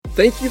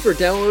Thank you for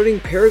downloading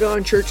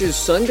Paragon Church's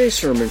Sunday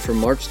sermon from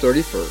March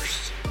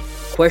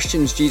 31st.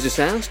 Questions Jesus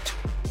asked: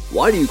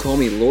 why do you call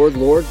me Lord,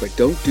 Lord, but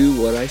don't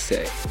do what I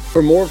say?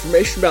 For more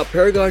information about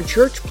Paragon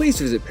Church,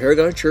 please visit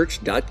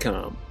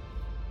paragonchurch.com.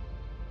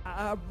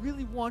 I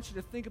really want you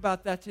to think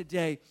about that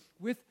today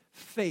with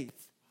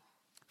faith.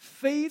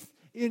 Faith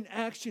in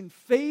action.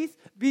 Faith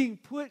being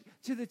put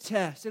to the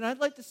test. And I'd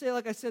like to say,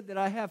 like I said, that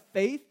I have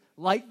faith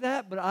like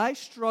that, but I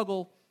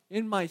struggle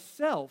in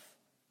myself.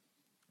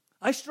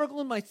 I struggle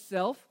in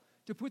myself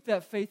to put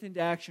that faith into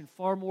action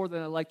far more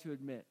than I like to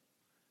admit.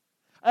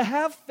 I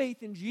have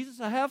faith in Jesus.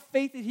 I have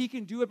faith that He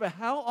can do it, but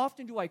how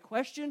often do I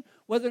question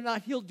whether or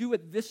not He'll do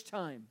it this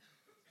time?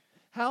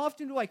 How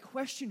often do I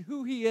question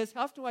who He is?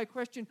 How often do I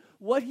question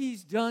what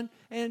He's done?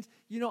 And,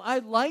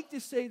 I'd like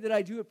to say that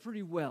I do it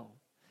pretty well.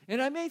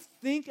 And I may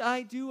think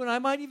I do, and I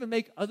might even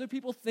make other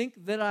people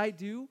think that I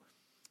do,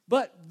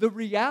 but the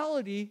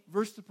reality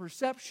versus the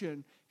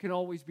perception can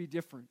always be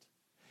different.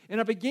 And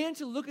I began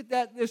to look at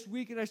that this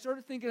week, and I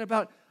started thinking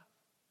about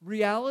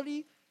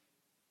reality.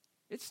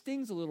 It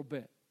stings a little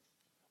bit.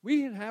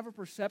 We can have a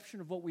perception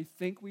of what we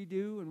think we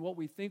do and what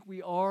we think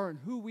we are and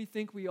who we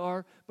think we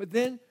are, but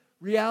then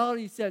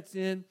reality sets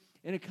in,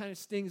 and it kind of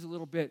stings a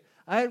little bit.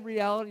 I had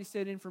reality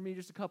set in for me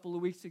just a couple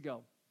of weeks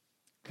ago.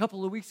 A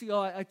couple of weeks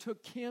ago, I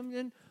took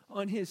Camden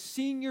on his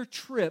senior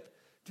trip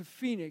to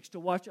Phoenix to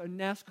watch a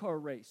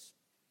NASCAR race.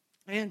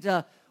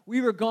 And we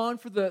were gone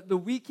for the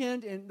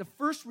weekend, and the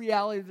first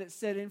reality that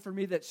set in for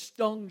me that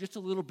stung just a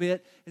little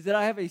bit is that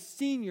I have a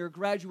senior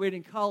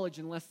graduating college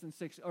in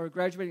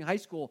graduating high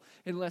school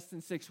in less than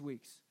 6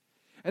 weeks.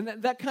 And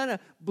that kind of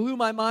blew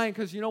my mind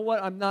because, you know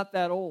what, I'm not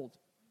that old.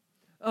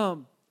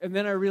 And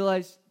then I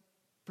realized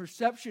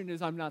perception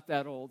is I'm not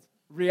that old.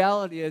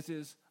 Reality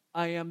is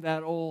I am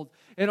that old.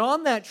 And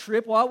on that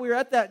trip, while we were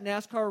at that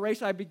NASCAR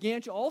race, I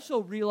began to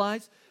also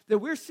realize that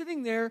we're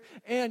sitting there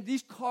and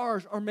these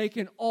cars are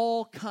making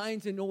all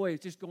kinds of noise,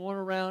 just going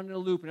around in a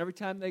loop. And every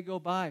time they go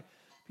by,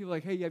 people are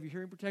like, hey, you have your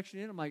hearing protection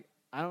in? I'm like,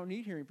 I don't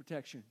need hearing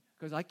protection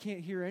because I can't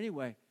hear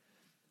anyway.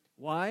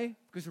 Why?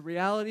 Because the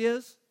reality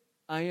is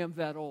I am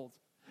that old.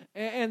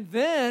 And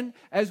then,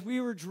 as we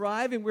were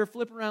driving, we were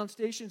flipping around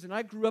stations, and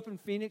I grew up in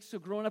Phoenix, so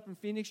growing up in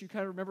Phoenix, you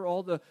kind of remember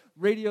all the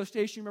radio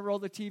stations, remember all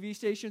the TV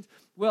stations.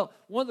 Well,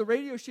 one of the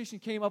radio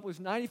stations came up was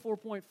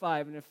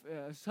 94.5, and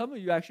if some of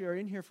you actually are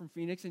in here from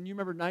Phoenix, and you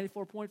remember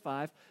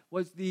 94.5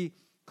 was the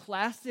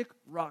classic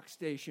rock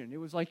station. It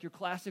was like your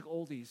classic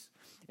oldies,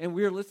 and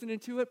we were listening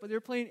to it, but they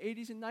were playing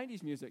 80s and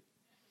 90s music.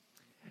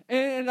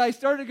 And I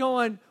started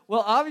going,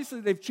 well, obviously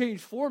they've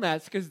changed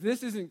formats because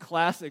this isn't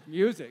classic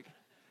music.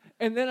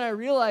 And then I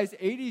realized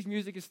 80s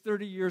music is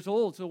 30 years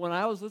old. So when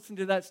I was listening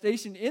to that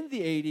station in the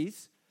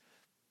 80s,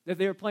 that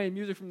they were playing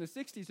music from the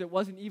 60s, it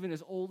wasn't even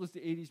as old as the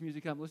 80s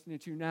music I'm listening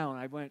to now. And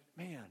I went,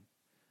 man,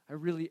 I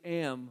really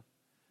am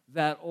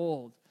that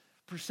old.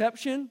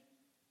 Perception,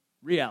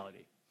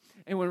 reality.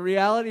 And when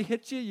reality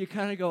hits you, you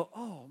kind of go,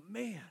 oh,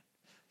 man.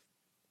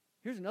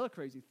 Here's another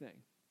crazy thing.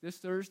 This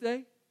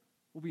Thursday,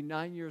 we'll be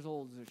 9 years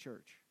old as a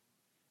church.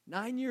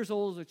 9 years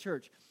old as a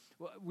church.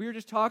 We were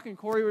just talking,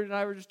 Corey and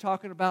I were just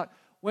talking about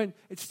when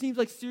it seems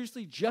like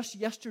seriously just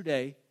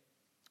yesterday,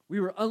 we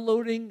were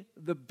unloading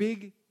the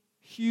big,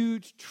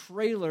 huge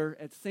trailer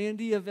at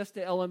Sandia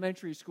Vista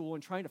Elementary School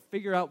and trying to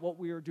figure out what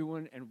we were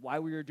doing and why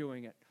we were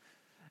doing it.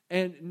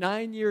 And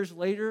 9 years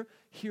later,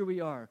 here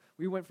we are.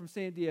 We went from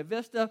Sandia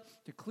Vista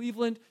to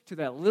Cleveland to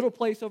that little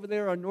place over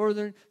there on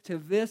Northern to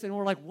this, and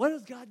we're like, what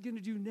is God going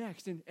to do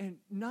next? And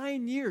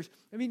 9 years.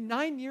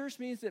 9 years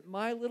means that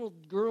my little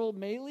girl,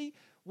 Maylee,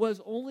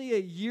 was only a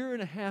year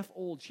and a half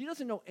old. She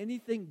doesn't know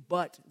anything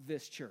but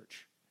this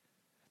church.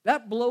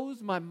 That blows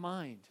my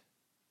mind.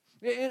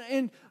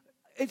 And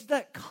it's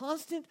that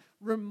constant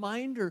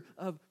reminder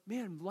of,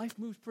 man, life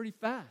moves pretty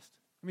fast.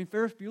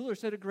 Ferris Bueller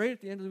said it great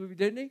at the end of the movie,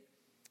 didn't he?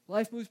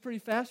 Life moves pretty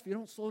fast. If you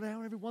don't slow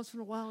down every once in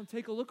a while and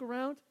take a look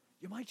around,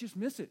 you might just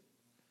miss it.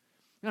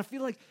 And I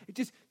feel like it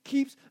just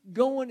keeps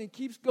going,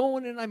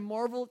 and I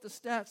marvel at the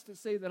stats that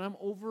say that I'm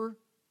over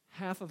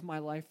half of my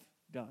life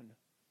done.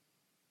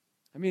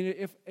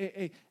 If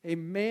a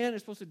man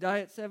is supposed to die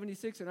at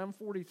 76 and I'm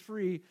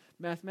 43,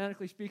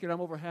 mathematically speaking,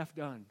 I'm over half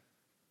done.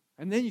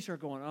 And then you start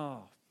going,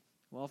 oh,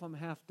 well, if I'm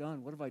half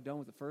done, what have I done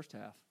with the first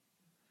half?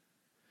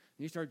 And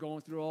you start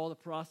going through all the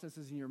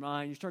processes in your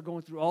mind. You start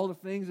going through all the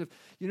things of,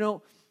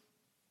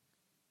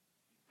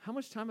 how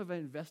much time have I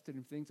invested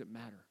in things that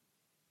matter?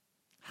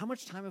 How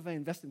much time have I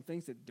invested in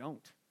things that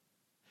don't?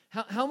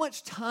 How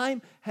much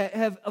time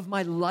of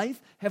my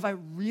life have I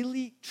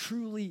really,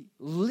 truly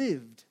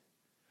lived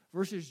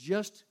versus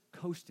just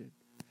coasted?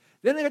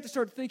 Then I got to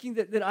start thinking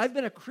that I've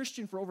been a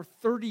Christian for over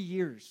 30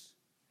 years.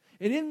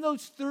 And in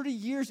those 30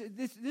 years,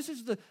 this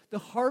is the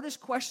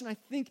hardest question I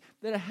think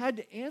that I had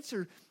to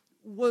answer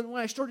when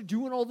I started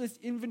doing all this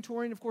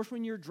inventory. And of course,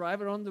 when you're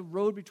driving on the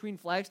road between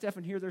Flagstaff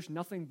and here, there's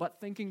nothing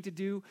but thinking to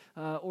do.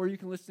 Or you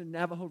can listen to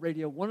Navajo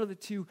radio, one of the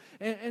two.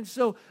 And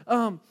so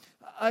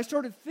I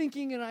started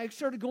thinking, and I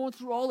started going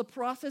through all the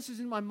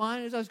processes in my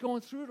mind as I was going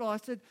through it all. I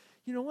said,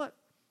 you know what?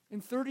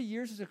 In 30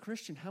 years as a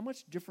Christian, how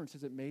much difference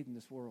has it made in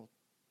this world?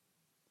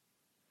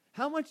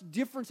 How much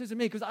difference has it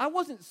made? Because I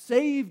wasn't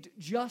saved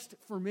just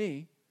for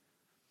me.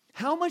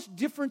 How much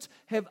difference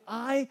have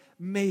I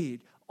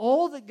made?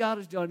 All that God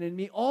has done in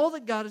me, all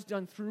that God has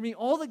done through me,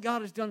 all that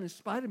God has done in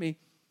spite of me,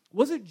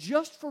 was it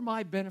just for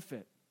my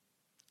benefit?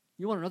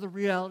 You want another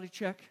reality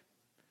check?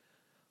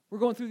 We're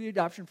going through the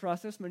adoption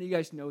process. Many of you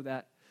guys know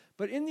that.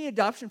 But in the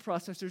adoption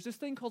process, there's this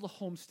thing called a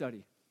home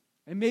study.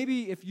 And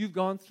maybe if you've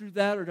gone through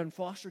that or done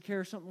foster care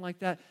or something like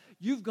that,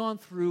 you've gone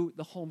through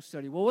the home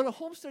study. Well, what a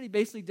home study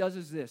basically does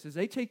is this, is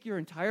they take your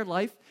entire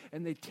life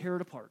and they tear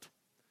it apart.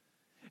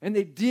 And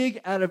they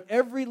dig out of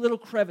every little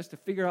crevice to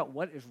figure out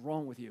what is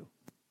wrong with you.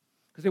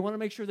 Because they want to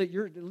make sure that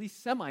you're at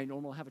least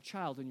semi-normal, have a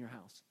child in your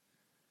house.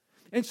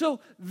 And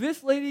so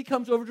this lady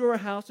comes over to her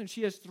house, and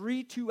she has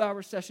 3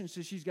 2-hour sessions,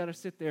 so she's got to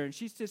sit there. And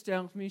she sits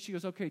down with me, and she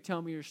goes, okay,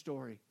 tell me your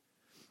story.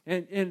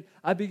 And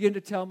I begin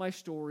to tell my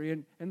story.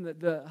 And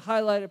the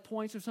highlighted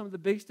points of some of the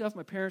big stuff,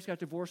 my parents got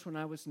divorced when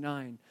I was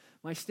 9.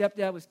 My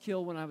stepdad was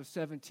killed when I was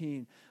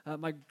 17.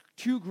 My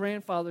 2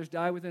 grandfathers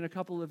died within a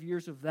couple of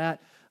years of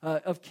that,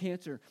 of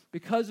cancer.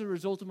 Because of the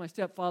result of my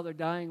stepfather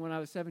dying when I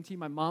was 17,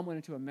 my mom went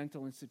into a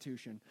mental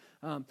institution.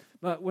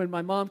 But when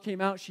my mom came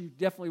out, she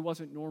definitely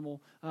wasn't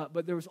normal.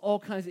 But there was all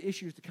kinds of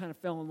issues that kind of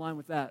fell in line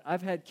with that.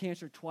 I've had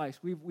cancer twice.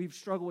 We've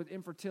struggled with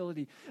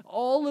infertility.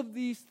 All of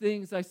these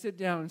things, I sit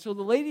down. And so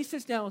the lady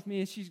sits down with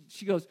me, and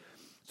she goes,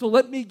 so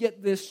let me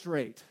get this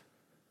straight.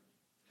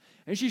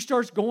 And she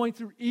starts going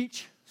through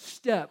each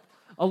step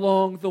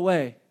along the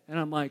way. And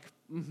I'm like,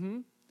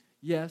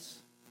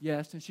 yes.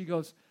 And she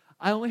goes,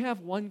 I only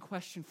have one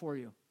question for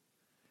you.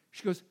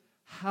 She goes,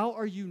 how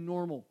are you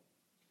normal?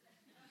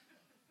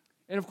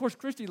 And of course,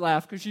 Christy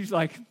laughed because she's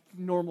like,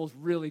 normal's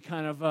really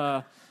kind of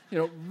a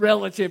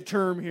relative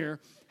term here.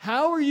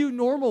 How are you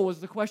normal was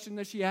the question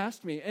that she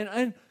asked me.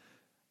 And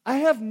I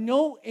have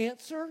no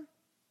answer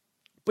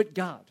but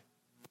God.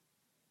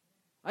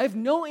 I have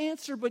no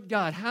answer but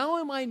God. How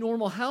am I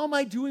normal? How am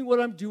I doing what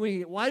I'm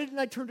doing? Why didn't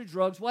I turn to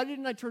drugs? Why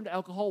didn't I turn to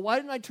alcohol? Why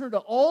didn't I turn to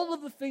all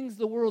of the things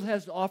the world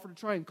has to offer to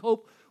try and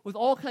cope with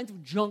all kinds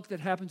of junk that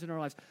happens in our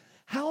lives?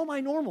 How am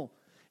I normal?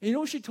 And you know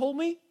what she told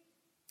me?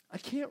 I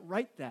can't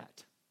write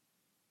that.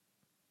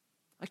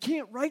 I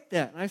can't write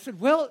that. And I said,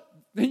 well,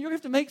 then you're going to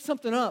have to make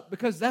something up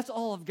because that's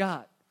all I've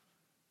got.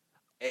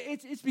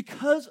 It's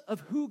because of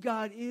who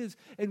God is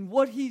and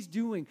what He's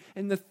doing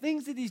and the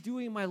things that He's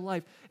doing in my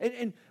life.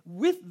 And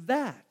with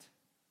that,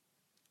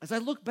 as I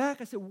look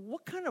back, I said,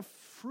 what kind of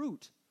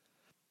fruit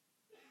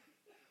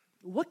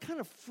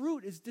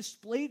is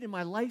displayed in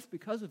my life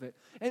because of it?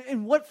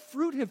 And what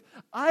fruit have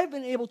I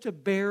been able to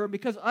bear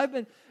because I've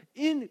been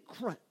in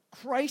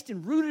Christ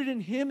and rooted in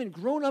Him and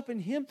grown up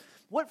in Him?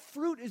 What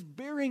fruit is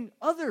bearing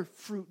other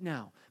fruit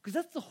now? Because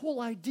that's the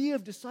whole idea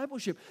of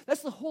discipleship.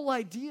 That's the whole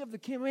idea of the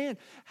command.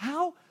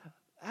 How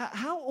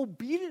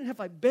obedient have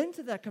I been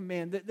to that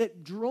command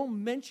that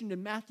Jerome mentioned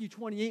in Matthew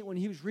 28 when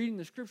he was reading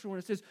the scripture when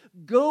it says,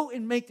 go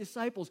and make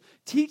disciples,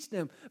 teach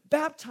them,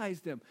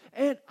 baptize them,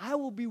 and I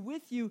will be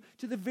with you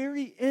to the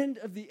very end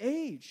of the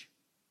age.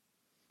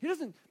 He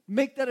doesn't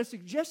make that a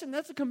suggestion.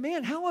 That's a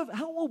command.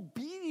 How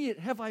obedient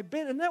have I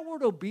been? And that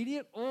word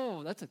obedient,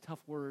 that's a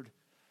tough word.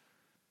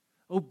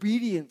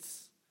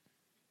 Obedience.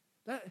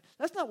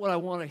 That's not what I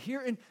want to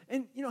hear.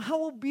 And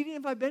how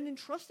obedient have I been in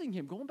trusting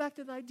Him? Going back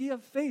to the idea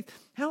of faith.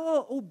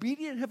 How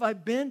obedient have I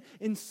been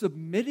in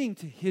submitting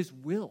to His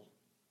will?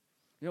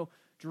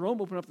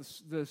 Jerome opened up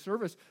the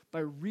service by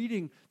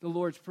reading the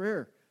Lord's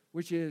Prayer,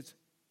 which is,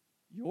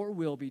 your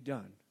will be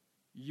done.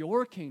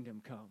 Your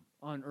kingdom come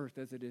on earth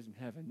as it is in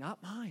heaven,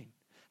 not mine.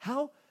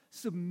 How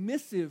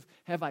submissive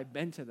have I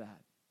been to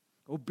that?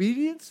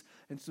 Obedience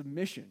and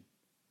submission.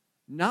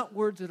 Not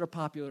words that are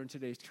popular in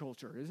today's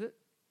culture, is it?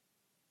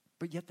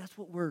 But yet that's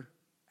what we're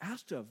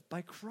asked of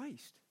by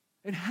Christ.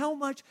 And how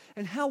much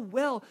and how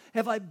well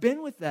have I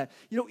been with that?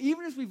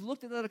 Even as we've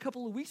looked at that a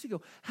couple of weeks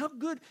ago, how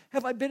good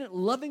have I been at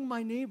loving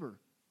my neighbor?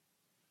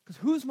 Because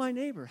who's my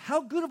neighbor?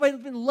 How good have I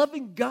been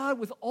loving God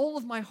with all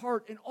of my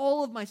heart and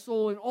all of my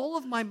soul and all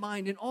of my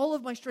mind and all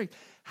of my strength?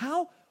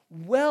 How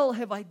well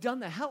have I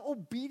done that? How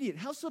obedient,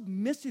 how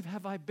submissive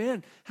have I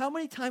been? How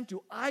many times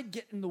do I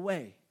get in the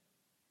way?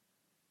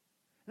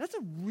 That's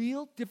a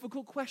real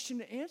difficult question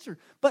to answer.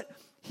 But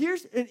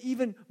here's an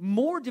even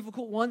more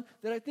difficult one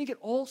that I think it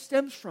all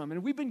stems from.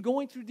 And we've been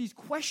going through these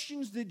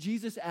questions that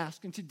Jesus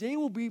asked. And today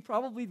will be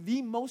probably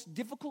the most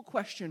difficult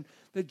question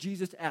that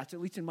Jesus asked.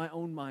 At least in my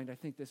own mind, I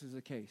think this is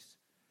the case.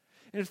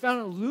 And it's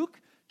found in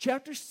Luke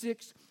chapter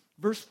 6,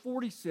 verse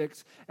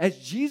 46, as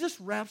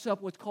Jesus wraps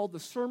up what's called the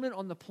Sermon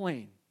on the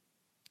Plain.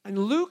 And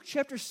Luke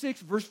chapter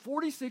 6, verse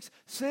 46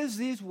 says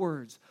these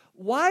words,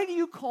 why do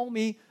you call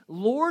me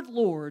Lord,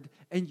 Lord,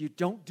 and you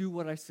don't do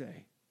what I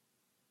say?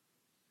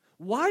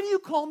 Why do you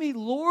call me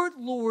Lord,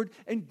 Lord,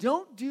 and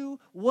don't do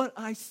what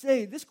I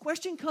say? This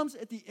question comes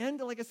at the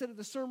end, like I said, of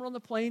the Sermon on the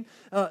Plain.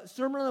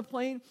 Sermon on the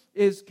Plain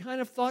is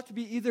kind of thought to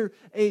be either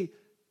a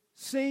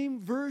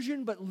same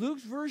version, but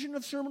Luke's version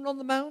of Sermon on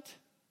the Mount,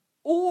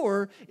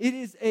 or it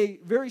is a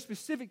very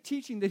specific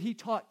teaching that he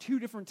taught 2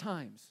 different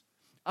times.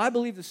 I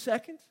believe the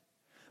second.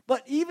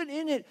 But even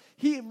in it,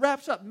 he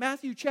wraps up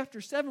Matthew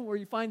chapter 7, where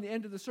you find the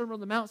end of the Sermon on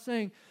the Mount,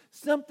 saying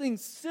something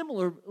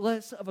similar,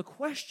 less of a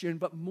question,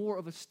 but more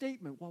of a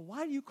statement. Well,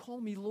 why do you call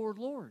me Lord,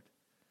 Lord?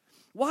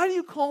 Why do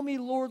you call me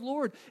Lord,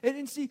 Lord?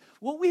 And see,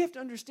 what we have to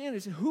understand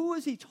is, who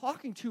is he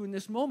talking to in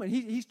this moment?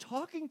 He's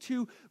talking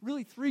to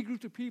really three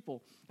groups of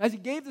people. As he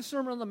gave the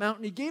Sermon on the Mount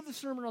and he gave the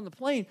Sermon on the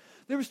Plain,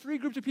 there was three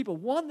groups of people.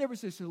 One, there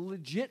was this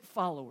legit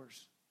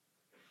followers.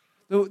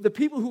 The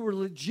people who were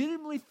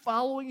legitimately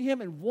following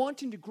him and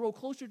wanting to grow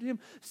closer to him.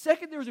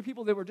 Second, there was the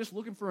people that were just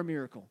looking for a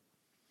miracle.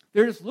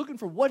 They're just looking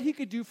for what he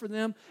could do for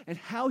them and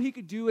how he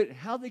could do it and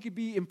how they could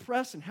be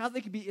impressed and how they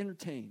could be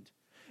entertained.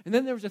 And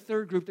then there was a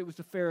third group that was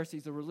the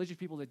Pharisees, the religious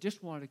people that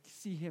just wanted to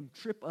see him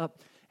trip up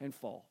and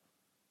fall.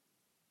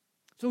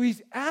 So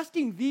he's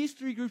asking these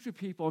three groups of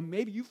people, and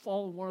maybe you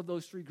fall in one of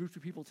those three groups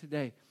of people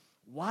today.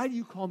 Why do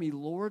you call me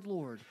Lord,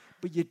 Lord,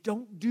 but you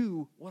don't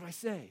do what I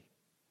say?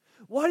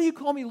 Why do you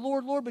call me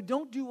Lord, Lord, but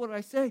don't do what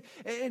I say?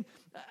 And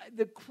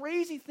the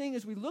crazy thing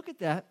is we look at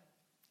that,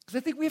 because I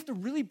think we have to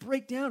really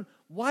break down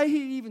why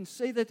he'd even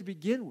say that to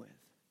begin with.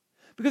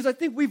 Because I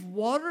think we've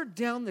watered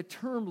down the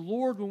term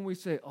Lord when we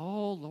say,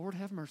 oh, Lord,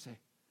 have mercy.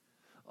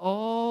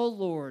 Oh,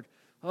 Lord.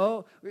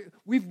 Oh,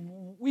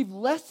 we've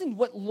lessened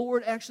what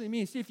Lord actually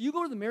means. See, if you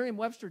go to the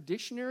Merriam-Webster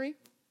dictionary,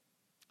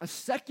 a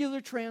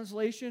secular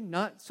translation,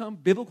 not some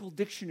biblical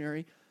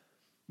dictionary,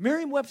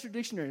 Merriam-Webster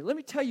dictionary, let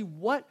me tell you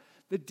what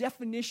the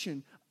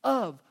definition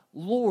of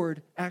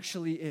Lord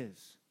actually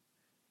is.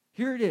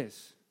 Here it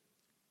is.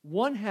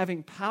 One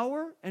having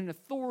power and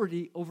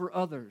authority over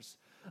others,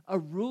 a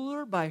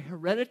ruler by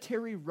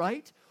hereditary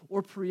right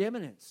or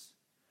preeminence,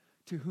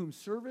 to whom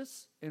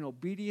service and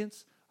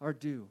obedience are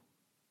due.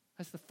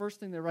 That's the first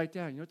thing they write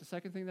down. You know what the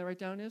second thing they write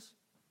down is?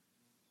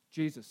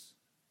 Jesus.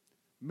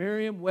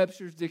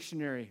 Merriam-Webster's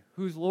dictionary.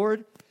 Who's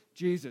Lord?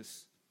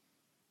 Jesus.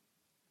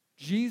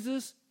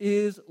 Jesus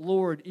is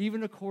Lord,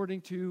 even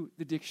according to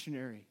the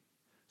dictionary.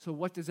 So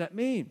what does that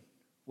mean?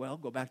 Well,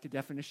 go back to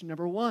definition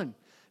number 1. It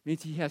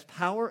means he has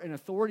power and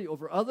authority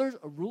over others,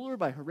 a ruler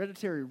by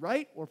hereditary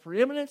right or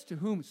preeminence, to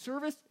whom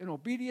service and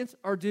obedience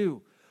are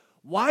due.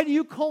 Why do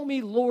you call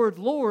me Lord,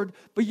 Lord,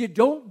 but you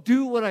don't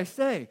do what I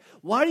say?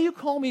 Why do you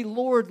call me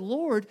Lord,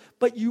 Lord,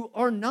 but you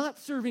are not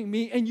serving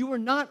me and you are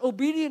not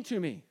obedient to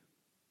me?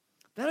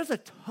 That is a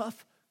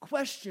tough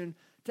question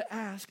to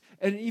ask,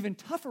 and an even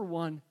tougher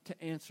one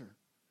to answer.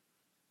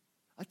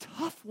 A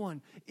tough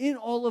one in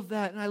all of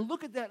that. And I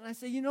look at that and I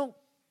say,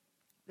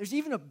 there's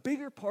even a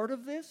bigger part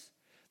of this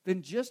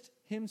than just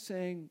him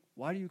saying,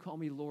 why do you call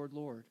me Lord,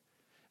 Lord,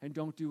 and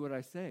don't do what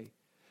I say?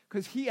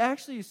 Because he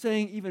actually is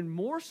saying even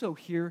more so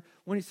here,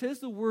 when he says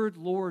the word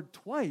Lord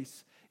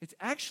twice, it's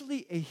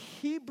actually a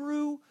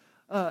Hebrew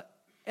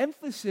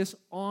emphasis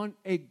on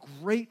a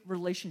great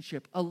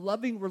relationship, a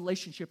loving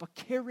relationship, a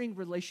caring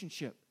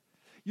relationship.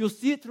 You'll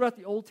see it throughout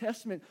the Old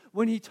Testament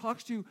when he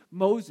talks to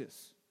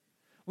Moses.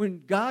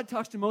 When God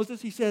talks to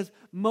Moses, he says,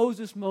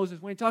 Moses,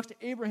 Moses. When he talks to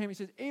Abraham, he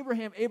says,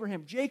 Abraham,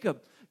 Abraham,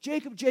 Jacob,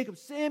 Jacob, Jacob,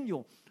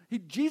 Samuel.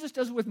 Jesus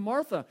does it with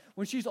Martha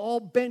when she's all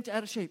bent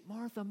out of shape.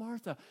 Martha,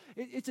 Martha.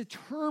 It's a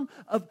term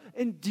of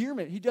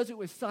endearment. He does it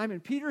with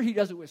Simon Peter. He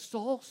does it with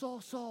Saul,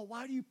 Saul, Saul.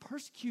 Why do you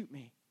persecute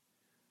me?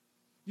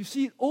 You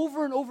see it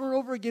over and over and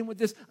over again with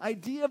this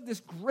idea of this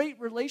great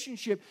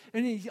relationship.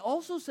 And he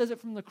also says it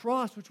from the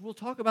cross, which we'll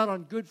talk about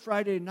on Good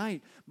Friday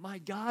night. My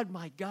God,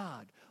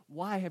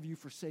 why have you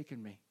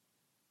forsaken me?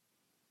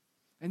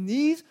 And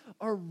these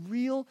are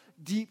real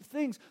deep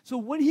things. So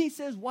when he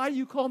says, why do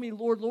you call me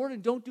Lord, Lord,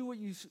 and don't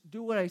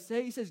do what I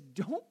say? He says,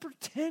 don't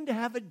pretend to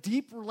have a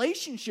deep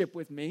relationship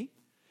with me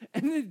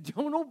and then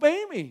don't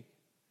obey me.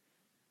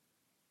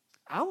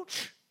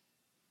 Ouch.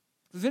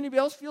 Does anybody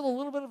else feel a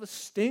little bit of a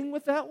sting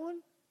with that one?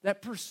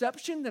 That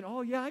perception that,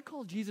 oh yeah, I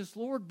call Jesus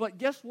Lord, but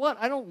guess what?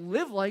 I don't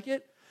live like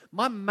it.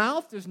 My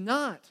mouth does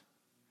not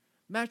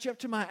match up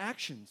to my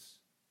actions.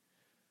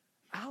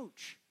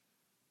 Ouch.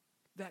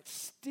 That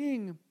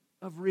sting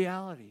of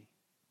reality.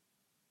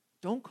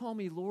 Don't call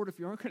me Lord if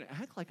you aren't going to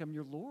act like I'm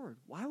your Lord.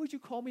 Why would you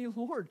call me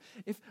Lord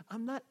if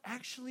I'm not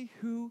actually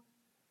who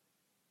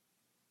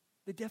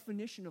the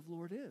definition of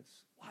Lord is?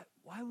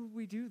 Why would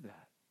we do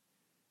that?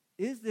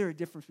 Is there a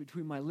difference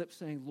between my lips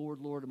saying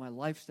Lord, Lord, and my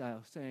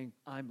lifestyle saying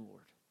I'm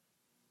Lord?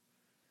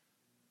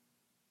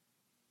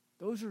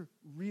 Those are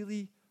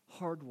really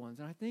hard ones.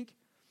 And I think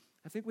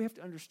we have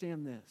to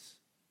understand this.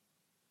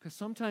 Because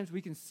sometimes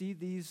we can see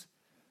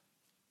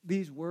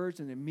these words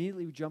and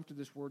immediately we jump to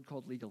this word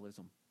called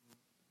legalism.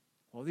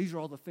 Well, these are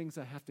all the things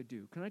I have to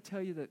do. Can I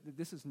tell you that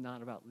this is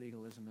not about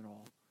legalism at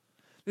all?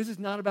 This is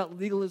not about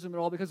legalism at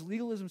all, because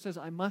legalism says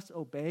I must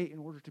obey in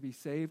order to be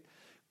saved.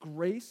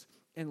 Grace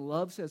and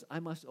love says I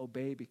must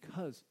obey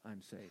because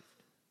I'm saved.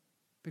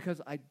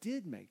 Because I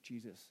did make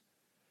Jesus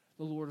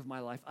the Lord of my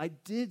life. I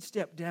did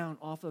step down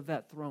off of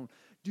that throne.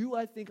 Do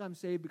I think I'm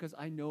saved because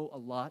I know a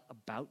lot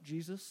about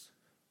Jesus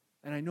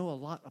and I know a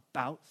lot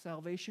about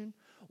salvation?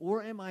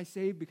 Or am I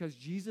saved because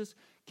Jesus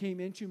came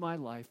into my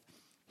life,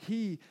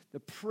 the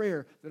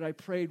prayer that I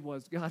prayed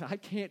was, God, I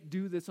can't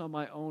do this on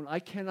my own. I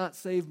cannot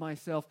save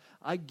myself.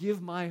 I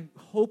give my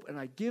hope and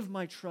I give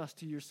my trust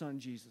to your Son,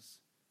 Jesus.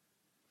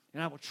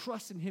 And I will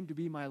trust in him to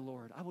be my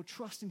Lord. I will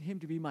trust in him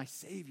to be my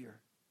Savior.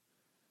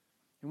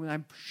 And when I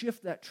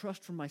shift that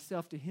trust from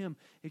myself to him,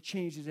 it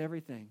changes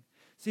everything.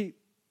 See,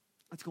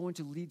 it's going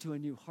to lead to a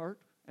new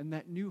heart, and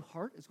that new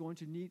heart is going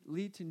to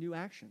lead to new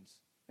actions.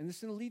 And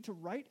it's going to lead to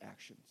right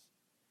actions.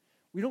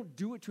 We don't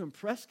do it to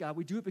impress God.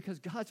 We do it because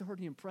God's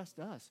already impressed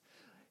us.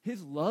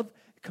 His love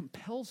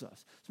compels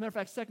us. As a matter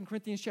of fact, 2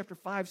 Corinthians chapter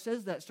 5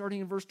 says that, starting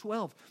in verse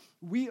 12.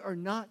 We are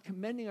not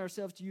commending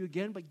ourselves to you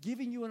again, but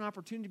giving you an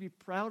opportunity to be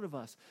proud of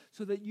us,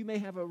 so that you may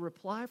have a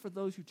reply for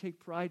those who take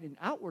pride in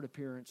outward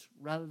appearance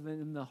rather than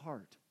in the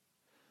heart.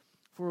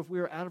 For if we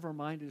are out of our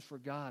mind, it is for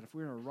God. If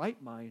we are in our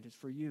right mind, it's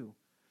for you.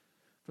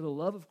 For the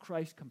love of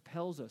Christ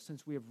compels us,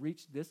 since we have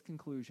reached this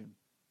conclusion.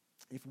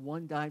 If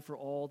one died for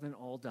all, then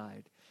all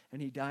died.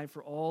 And he died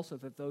for all, so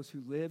that those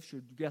who live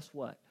should, guess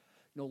what?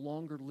 No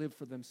longer live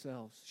for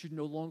themselves, should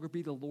no longer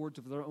be the lords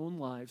of their own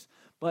lives,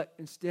 but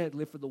instead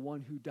live for the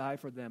one who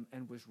died for them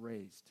and was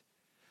raised.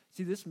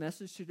 See, this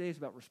message today is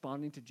about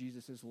responding to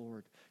Jesus as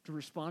Lord, to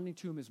responding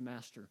to him as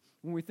master.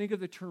 When we think of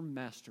the term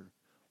master,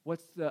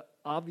 what's the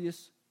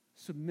obvious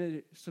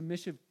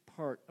submissive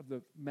part of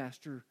the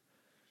master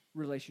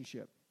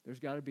relationship? There's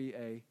got to be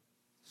a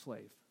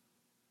slave.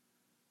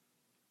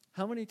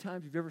 How many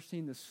times have you ever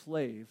seen the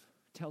slave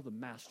tell the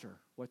master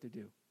what to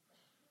do?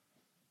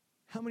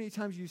 How many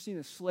times have you seen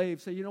a slave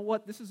say, you know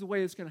what, this is the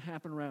way it's going to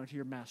happen around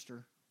here,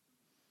 master?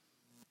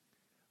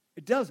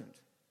 It doesn't.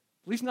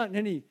 At least not in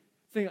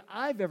anything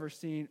I've ever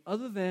seen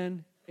other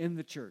than in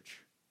the church.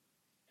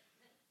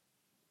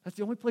 That's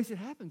the only place it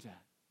happens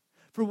at.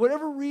 For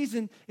whatever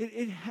reason,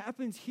 it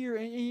happens here.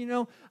 And you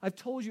know, I've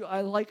told you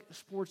I like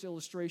sports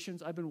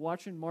illustrations. I've been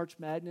watching March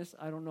Madness.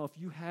 I don't know if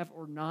you have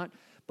or not.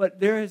 But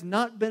there has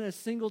not been a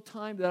single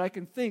time that I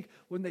can think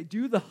when they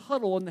do the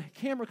huddle and the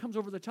camera comes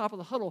over the top of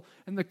the huddle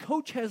and the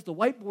coach has the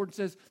whiteboard and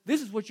says,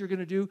 this is what you're going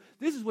to do,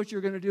 this is what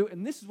you're going to do,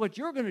 and this is what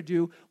you're going to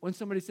do, when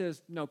somebody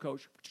says, no,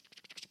 coach,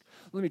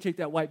 let me take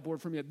that whiteboard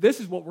from you. This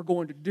is what we're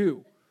going to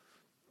do.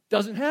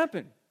 Doesn't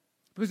happen.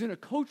 Because in a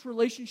coach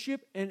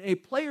relationship and a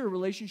player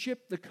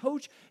relationship, the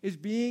coach is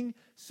being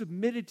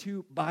submitted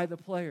to by the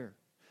player.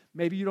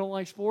 Maybe you don't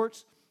like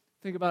sports.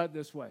 Think about it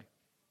this way.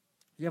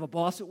 You have a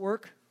boss at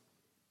work.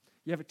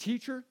 You have a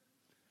teacher.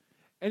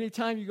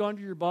 Anytime you go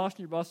into your boss and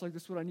your boss is like,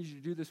 this is what I need you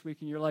to do this week,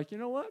 and you're like, you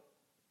know what?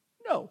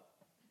 No.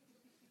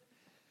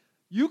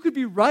 You could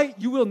be right.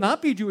 You will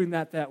not be doing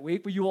that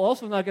week, but you will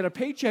also not get a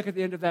paycheck at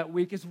the end of that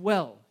week as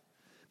well.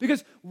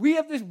 Because we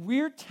have this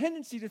weird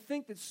tendency to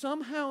think that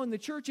somehow in the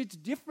church it's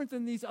different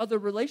than these other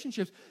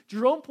relationships.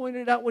 Jerome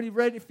pointed it out when he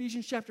read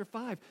Ephesians chapter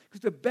 5,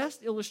 because the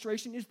best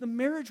illustration is the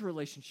marriage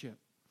relationship.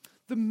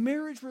 The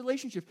marriage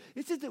relationship.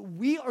 It says that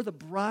we are the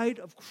bride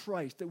of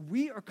Christ, that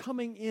we are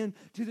coming in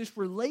to this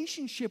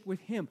relationship with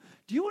him.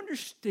 Do you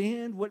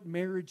understand what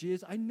marriage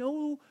is? I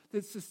know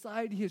that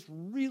society has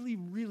really,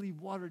 really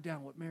watered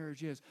down what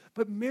marriage is,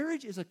 but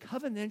marriage is a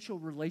covenantal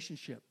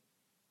relationship.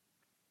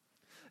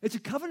 It's a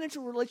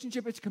covenantal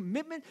relationship. It's a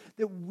commitment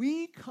that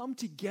we come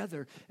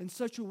together in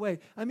such a way.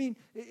 I mean,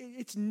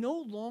 it's no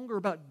longer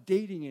about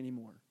dating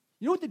anymore.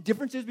 You know what the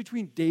difference is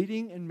between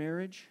dating and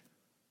marriage?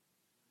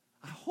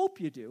 I hope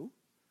you do.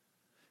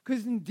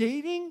 Because in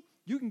dating,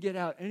 you can get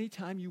out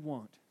anytime you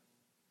want.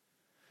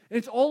 And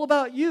it's all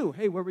about you.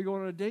 Hey, where are we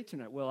going on a date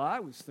tonight? Well, I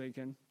was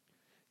thinking,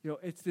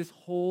 it's this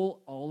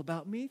whole all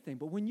about me thing.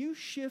 But when you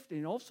shift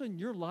and all of a sudden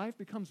your life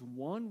becomes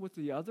one with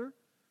the other,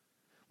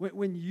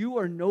 when you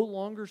are no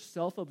longer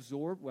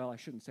self-absorbed, well, I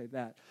shouldn't say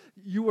that.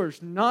 You are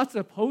not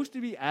supposed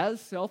to be as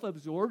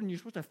self-absorbed, and you're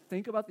supposed to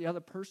think about the other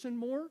person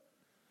more.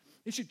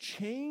 It should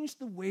change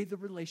the way the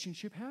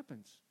relationship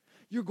happens.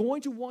 You're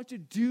going to want to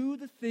do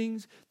the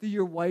things that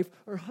your wife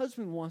or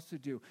husband wants to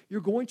do.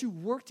 You're going to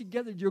work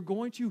together. You're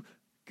going to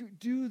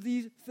do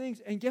these things.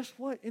 And guess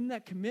what? In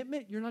that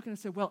commitment, you're not going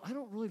to say, well, I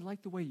don't really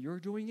like the way you're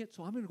doing it,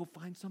 so I'm going to go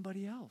find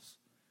somebody else.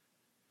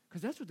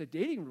 Because that's what the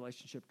dating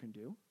relationship can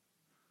do.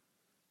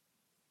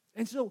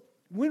 And so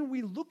when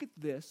we look at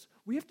this,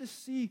 we have to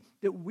see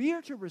that we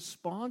are to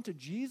respond to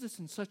Jesus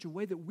in such a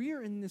way that we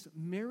are in this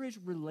marriage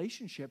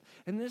relationship,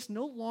 and it's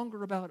no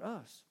longer about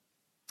us.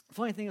 The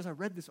funny thing is, I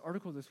read this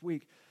article this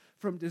week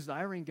from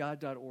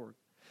desiringgod.org.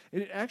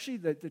 And actually,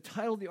 the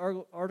title of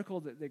the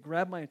article that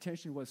grabbed my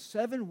attention was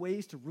 7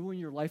 Ways to Ruin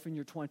Your Life in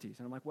Your 20s.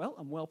 And I'm like, well,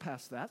 I'm well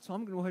past that, so I'm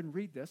going to go ahead and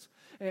read this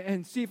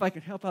and see if I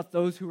can help out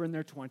those who are in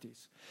their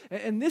 20s.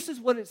 And this is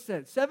what it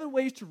said. 7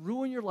 ways to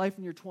ruin your life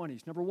in your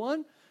 20s. Number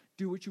 1,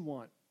 do what you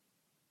want.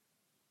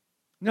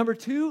 Number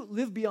 2,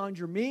 live beyond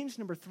your means.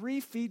 Number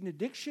 3, feed an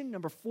addiction.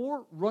 Number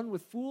 4, run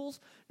with fools.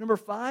 Number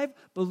 5,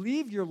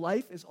 believe your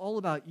life is all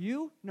about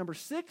you. Number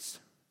 6,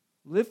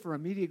 live for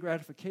immediate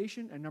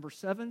gratification. And number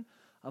 7,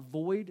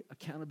 avoid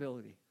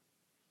accountability.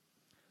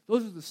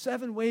 Those are the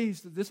 7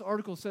 ways that this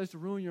article says to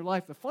ruin your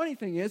life. The funny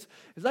thing is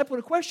I put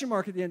a question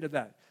mark at the end of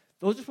that.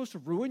 Those are supposed to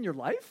ruin your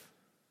life?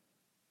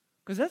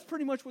 Because that's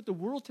pretty much what the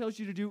world tells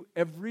you to do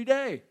every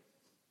day.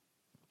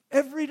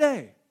 every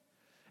day.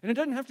 And it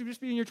doesn't have to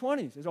just be in your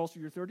 20s. It's also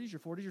your 30s, your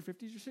 40s, your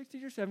 50s, your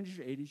 60s, your 70s,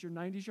 your 80s, your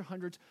 90s, your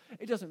 100s.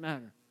 It doesn't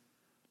matter.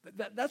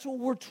 That's what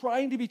we're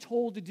trying to be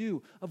told to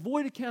do.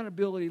 Avoid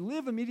accountability.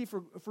 Live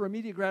for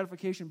immediate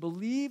gratification.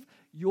 Believe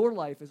your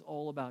life is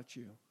all about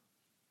you.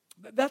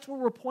 That's where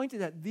we're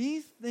pointed at.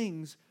 These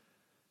things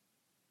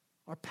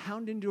are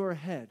pounded into our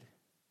head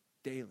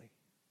daily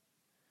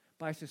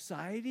by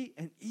society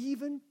and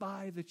even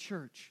by the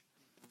church.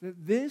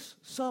 That this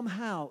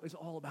somehow is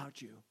all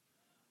about you.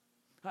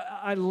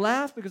 I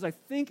laugh because I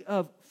think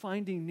of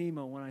Finding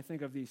Nemo when I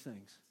think of these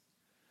things.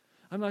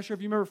 I'm not sure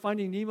if you remember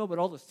Finding Nemo, but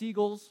all the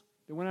seagulls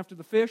that went after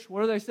the fish,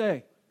 what do they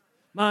say?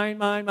 Mine,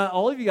 mine, mine.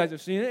 All of you guys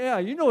have seen it. Yeah,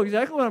 you know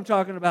exactly what I'm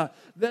talking about.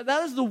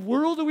 That is the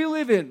world that we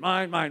live in.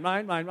 Mine, mine,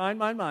 mine, mine, mine,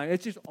 mine, mine.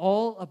 It's just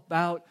all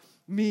about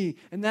me.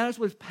 And that is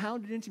what's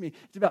pounded into me.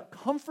 It's about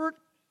comfort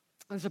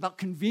and it's about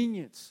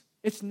convenience.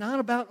 It's not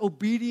about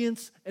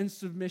obedience and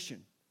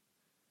submission.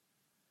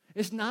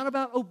 It's not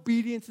about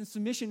obedience and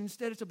submission.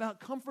 Instead, it's about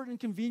comfort and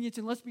convenience.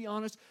 And let's be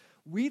honest,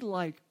 we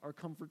like our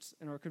comforts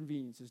and our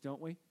conveniences,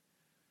 don't we?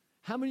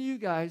 How many of you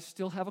guys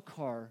still have a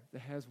car that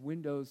has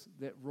windows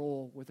that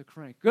roll with a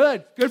crank?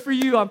 Good. Good for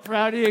you. I'm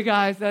proud of you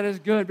guys. That is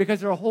good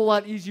because they're a whole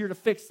lot easier to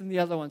fix than the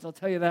other ones. I'll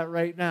tell you that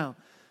right now.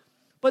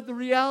 But the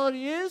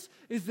reality is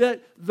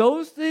that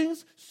those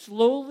things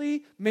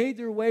slowly made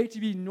their way to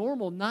be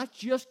normal, not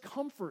just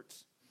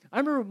comforts. I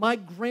remember my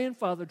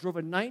grandfather drove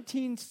a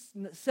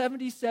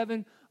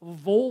 1977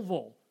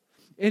 Volvo,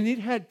 and it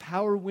had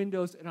power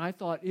windows, and I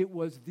thought it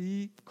was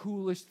the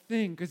coolest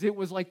thing because it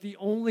was like the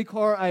only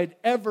car I had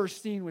ever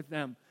seen with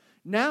them.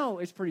 Now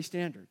it's pretty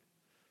standard.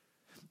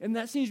 And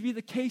that seems to be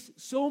the case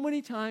so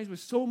many times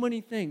with so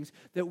many things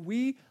that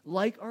we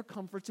like our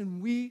comforts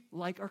and we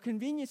like our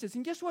conveniences.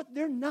 And guess what?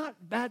 They're not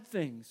bad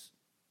things.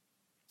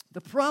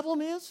 The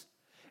problem is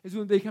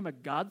when they become a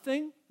God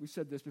thing. We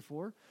said this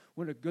before.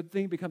 When a good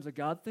thing becomes a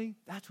God thing,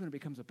 that's when it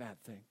becomes a bad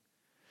thing.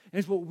 And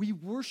it's what we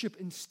worship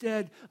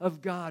instead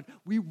of God.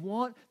 We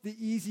want the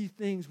easy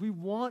things. We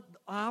want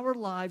our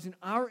lives and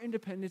our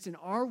independence and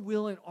our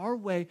will and our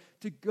way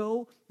to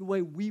go the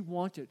way we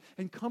want it.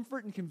 And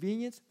comfort and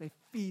convenience, they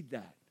feed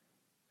that.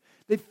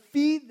 They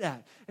feed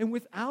that. And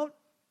without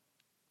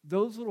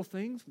those little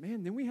things,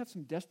 man, then we have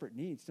some desperate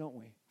needs, don't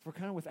we? If we're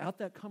kind of without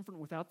that comfort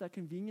and without that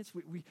convenience,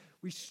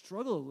 we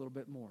struggle a little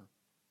bit more.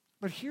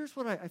 But here's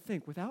what I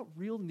think. Without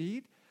real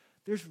need,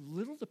 there's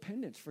little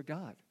dependence for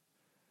God.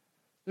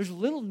 There's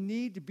little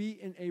need to be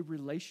in a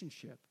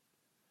relationship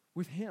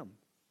with Him.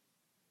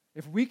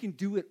 If we can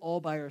do it all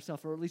by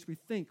ourselves, or at least we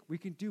think we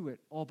can do it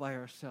all by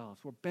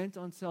ourselves. We're bent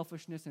on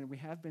selfishness, and we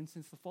have been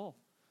since the fall.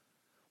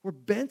 We're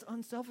bent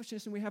on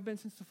selfishness, and we have been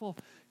since the fall.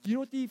 Do you know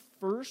what the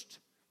first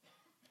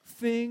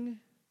thing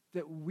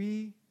that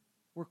we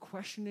were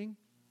questioning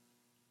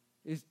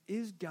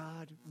is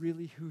God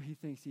really who He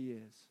thinks He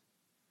is?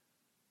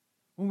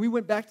 When we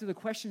went back to the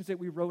questions that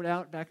we wrote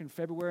out back in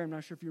February, I'm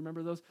not sure if you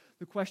remember those,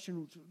 the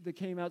question that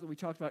came out that we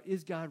talked about,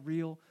 is God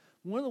real?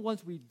 One of the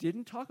ones we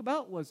didn't talk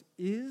about was,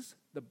 is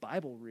the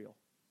Bible real?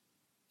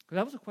 Because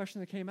that was a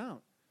question that came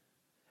out.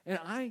 And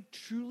I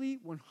truly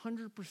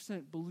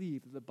 100%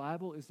 believe that the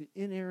Bible is the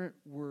inerrant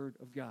Word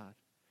of God.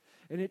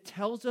 And it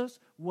tells us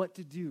what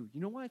to do.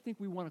 You know why I think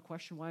we want to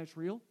question why it's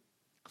real?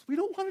 Because we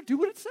don't want to do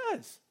what it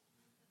says.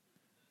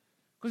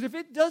 Because if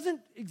it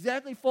doesn't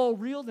exactly fall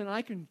real, then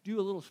I can do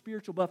a little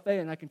spiritual buffet,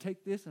 and I can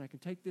take this, and I can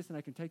take this, and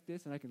I can take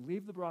this, and I can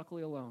leave the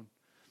broccoli alone.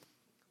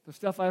 The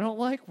stuff I don't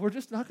like, we're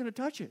just not going to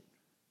touch it.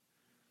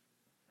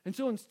 And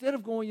so instead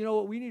of going, you know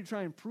what, we need to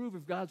try and prove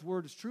if God's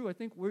word is true, I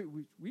think we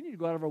need to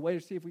go out of our way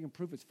to see if we can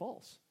prove it's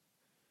false.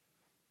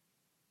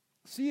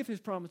 See if His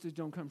promises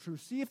don't come true.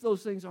 See if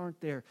those things aren't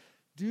there.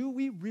 Do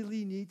we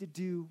really need to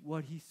do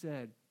what He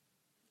said?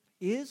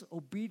 Is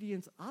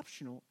obedience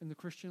optional in the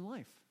Christian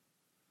life?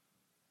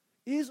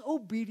 Is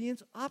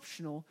obedience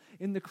optional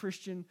in the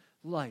Christian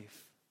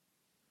life?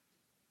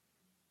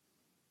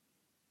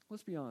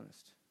 Let's be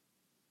honest.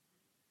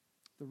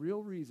 The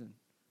real reason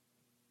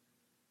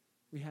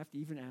we have to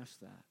even ask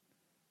that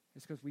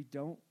is because we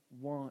don't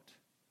want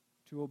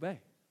to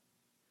obey.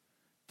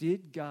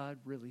 Did God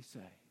really say?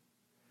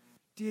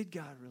 Did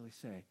God really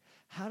say?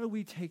 How do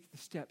we take the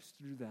steps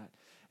to do that?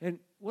 And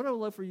what I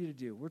would love for you to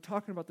do, we're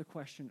talking about the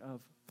question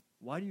of,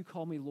 why do you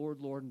call me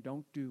Lord, Lord, and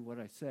don't do what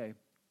I say?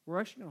 We're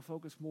actually going to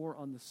focus more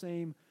on the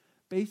same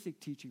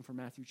basic teaching from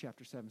Matthew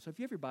chapter 7. So if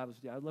you have your Bibles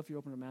today, I'd love for you to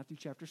open to Matthew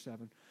chapter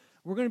 7.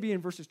 We're going to be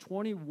in verses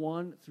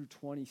 21 through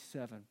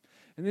 27.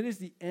 And that is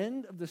the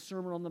end of the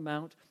Sermon on the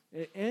Mount,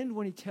 the end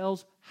when He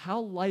tells how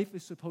life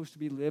is supposed to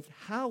be lived,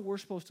 how we're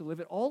supposed to live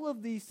it, all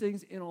of these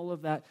things and all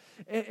of that.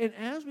 And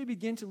as we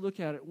begin to look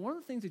at it, one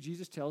of the things that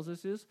Jesus tells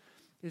us is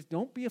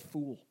don't be a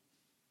fool.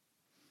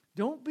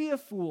 Don't be a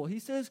fool. He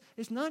says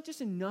it's not just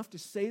enough to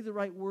say the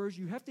right words.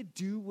 You have to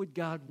do what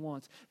God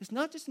wants. It's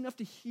not just enough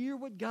to hear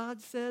what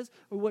God says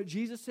or what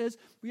Jesus says.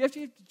 We have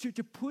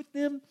to put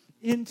them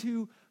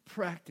into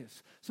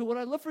practice. So what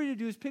I'd love for you to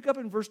do is pick up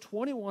in verse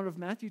 21 of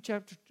Matthew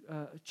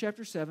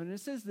chapter 7, and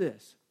it says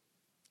this: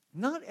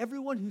 "Not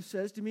everyone who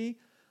says to me,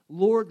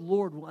 Lord,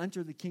 Lord will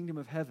enter the kingdom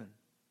of heaven.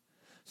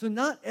 So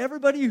not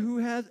everybody who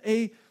has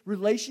a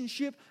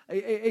relationship,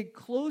 a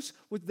close,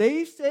 what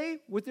they say,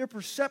 what their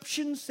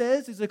perception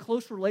says is a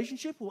close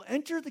relationship, will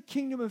enter the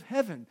kingdom of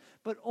heaven,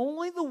 but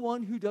only the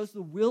one who does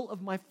the will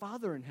of my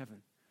Father in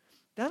heaven.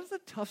 That is a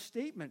tough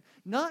statement.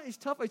 Not as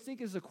tough, I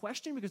think, as the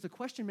question, because the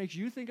question makes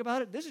you think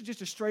about it. This is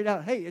just a straight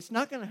out, hey, it's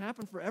not going to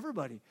happen for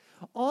everybody.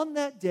 On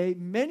that day,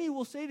 many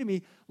will say to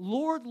me,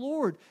 Lord,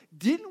 Lord,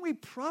 didn't we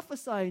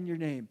prophesy in your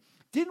name?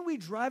 Didn't we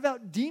drive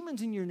out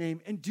demons in your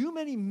name and do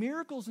many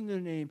miracles in their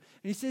name?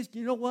 And he says,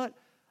 you know what?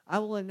 I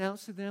will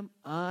announce to them,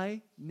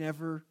 I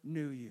never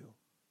knew you.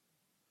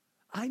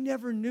 I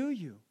never knew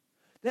you.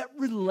 That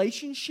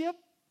relationship,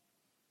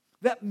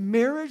 that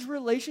marriage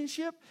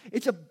relationship,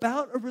 it's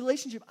about a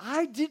relationship.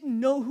 I didn't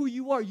know who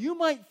you are. You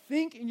might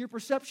think in your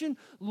perception,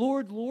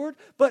 Lord, Lord,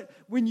 but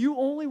when you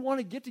only want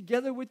to get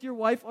together with your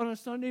wife on a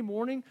Sunday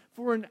morning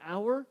for an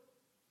hour,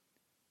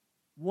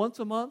 once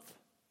a month,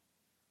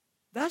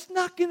 that's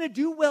not going to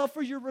do well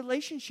for your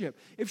relationship.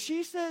 If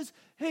she says,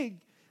 hey,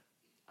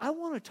 I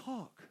want to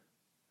talk,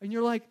 and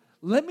you're like,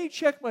 let me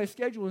check my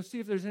schedule and see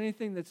if there's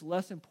anything that's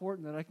less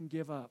important that I can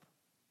give up.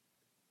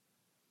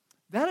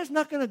 That is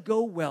not going to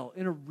go well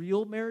in a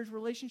real marriage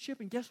relationship,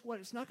 and guess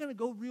what? It's not going to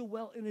go real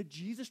well in a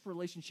Jesus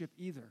relationship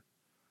either.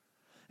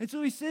 And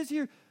so he says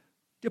here,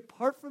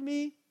 depart from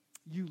me,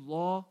 you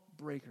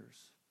lawbreakers.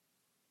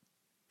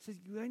 He says,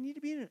 I need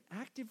to be in an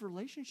active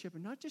relationship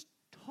and not just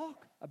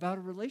talk about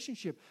a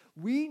relationship.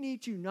 We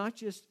need to not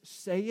just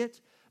say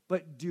it,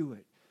 but do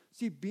it.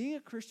 See, being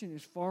a Christian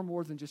is far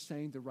more than just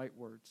saying the right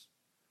words.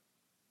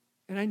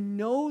 And I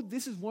know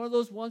this is one of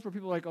those ones where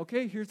people are like,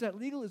 okay, here's that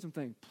legalism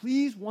thing.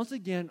 Please, once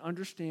again,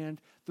 understand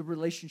the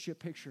relationship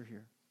picture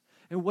here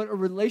and what a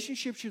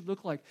relationship should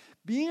look like.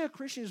 Being a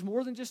Christian is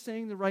more than just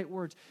saying the right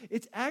words.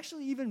 It's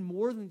actually even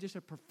more than just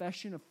a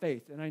profession of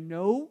faith. And I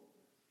know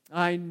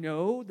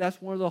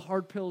that's one of the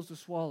hard pills to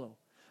swallow.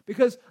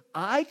 Because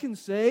I can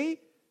say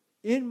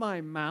in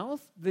my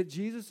mouth that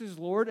Jesus is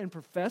Lord and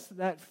profess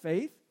that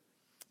faith,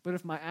 but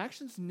if my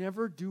actions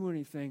never do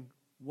anything,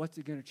 what's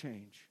it going to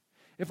change?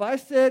 If I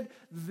said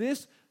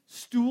this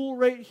stool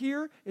right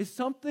here is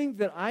something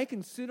that I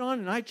can sit on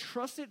and I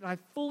trust it and I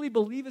fully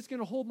believe it's going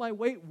to hold my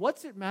weight,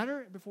 what's it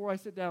matter before I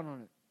sit down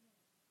on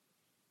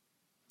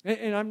it?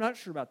 And I'm not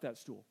sure about that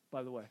stool,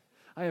 by the way.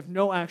 I have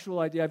no actual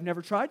idea. I've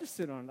never tried to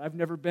sit on it. I've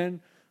never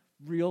been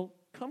real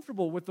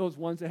comfortable with those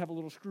ones that have a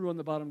little screw on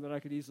the bottom that I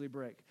could easily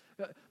break.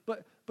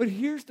 But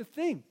here's the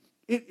thing.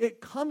 It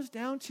comes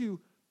down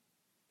to,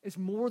 it's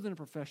more than a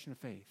profession of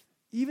faith.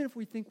 Even if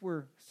we think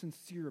we're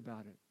sincere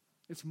about it.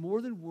 It's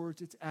more than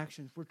words, it's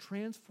actions. We're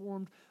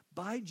transformed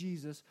by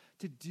Jesus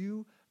to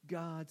do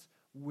God's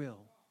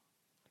will.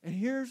 And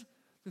here's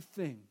the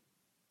thing.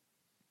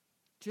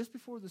 Just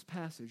before this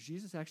passage,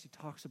 Jesus actually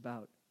talks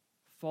about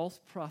false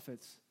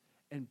prophets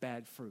and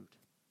bad fruit.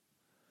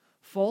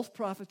 False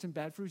prophets and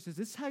bad fruit. He says,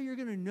 this is how you're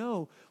going to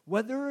know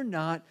whether or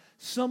not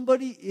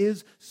somebody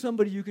is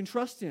somebody you can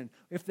trust in.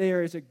 If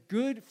there is a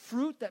good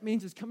fruit, that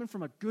means it's coming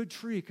from a good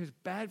tree, because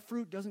bad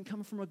fruit doesn't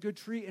come from a good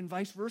tree and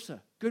vice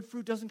versa. Good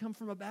fruit doesn't come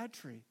from a bad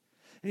tree.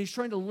 And he's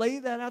trying to lay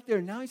that out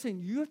there. Now he's saying,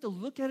 you have to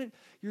look at it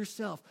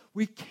yourself.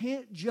 We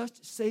can't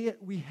just say it.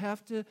 We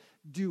have to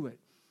do it.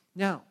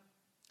 Now,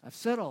 I've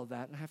said all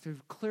that, and I have to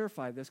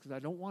clarify this because I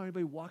don't want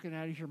anybody walking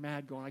out of here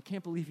mad going, I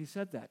can't believe he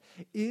said that.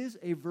 Is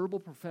a verbal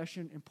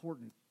profession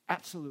important?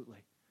 Absolutely.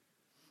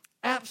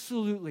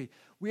 Absolutely.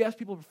 We ask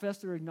people to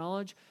profess or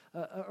acknowledge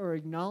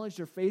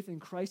their faith in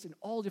Christ in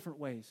all different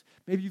ways.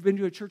 Maybe you've been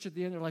to a church at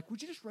the end, they're like,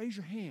 would you just raise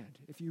your hand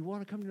if you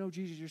want to come to know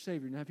Jesus your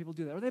Savior? And have people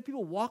do that. Or they have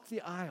people walk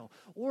the aisle.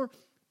 Or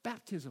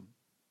baptism.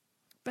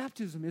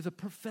 Baptism is a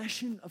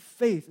profession of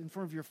faith in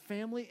front of your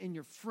family and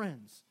your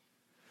friends.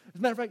 As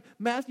a matter of fact,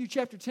 Matthew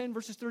chapter 10,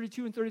 verses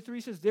 32 and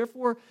 33 says,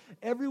 therefore,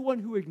 everyone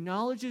who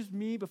acknowledges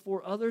me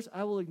before others,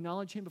 I will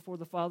acknowledge him before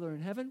the Father in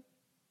heaven.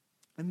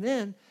 And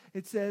then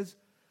it says,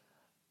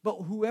 but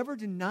whoever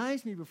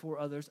denies me before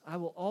others, I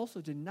will also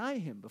deny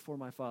him before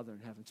my Father in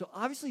heaven. So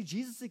obviously,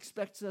 Jesus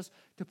expects us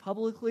to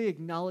publicly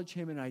acknowledge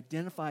him and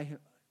identify him,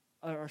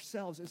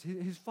 ourselves as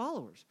his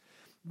followers.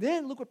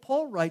 Then look what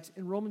Paul writes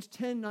in Romans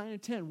 10, 9,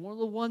 and 10. One of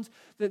the ones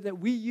that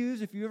we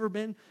use if you've ever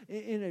been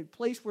in a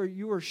place where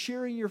you are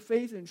sharing your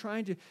faith and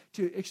trying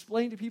to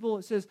explain to people.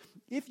 It says,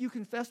 if you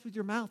confess with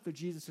your mouth that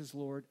Jesus is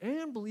Lord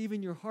and believe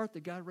in your heart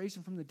that God raised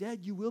him from the dead,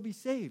 you will be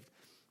saved.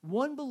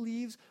 One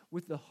believes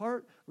with the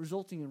heart,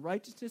 resulting in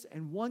righteousness,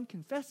 and one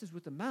confesses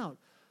with the mouth,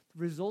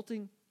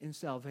 resulting in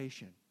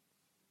salvation.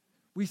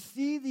 We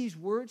see these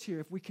words here.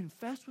 If we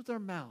confess with our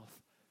mouth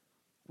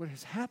what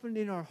has happened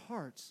in our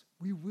hearts,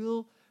 we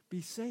will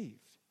be saved.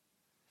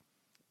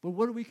 But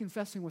what are we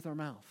confessing with our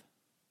mouth?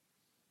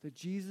 That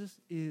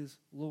Jesus is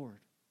Lord.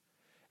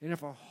 And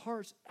if our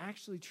hearts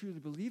actually truly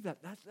believe that,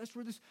 that's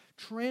where this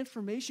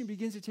transformation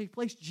begins to take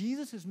place.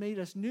 Jesus has made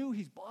us new.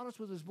 He's bought us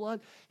with his blood.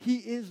 He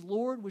is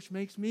Lord, which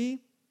makes me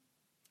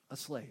a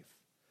slave.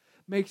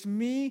 makes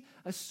me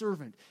a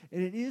servant.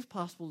 And it is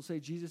possible to say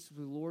Jesus is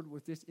the Lord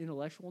with this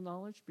intellectual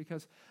knowledge,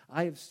 because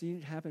I have seen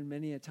it happen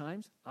many a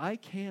times. I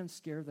can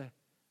scare the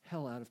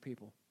hell out of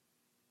people.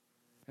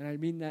 And I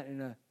mean that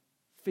in a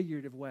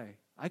figurative way.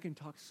 I can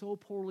talk so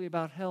poorly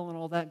about hell and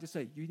all that and just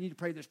say, you need to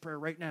pray this prayer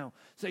right now.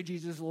 Say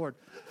Jesus is Lord.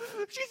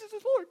 Jesus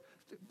is Lord.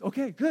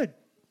 Okay, good.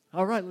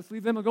 All right, let's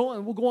leave them alone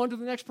and we'll go on to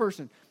the next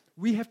person.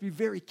 We have to be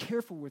very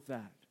careful with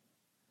that.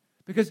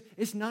 Because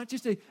it's not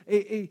just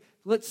a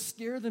let's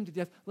scare them to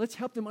death. Let's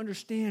help them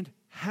understand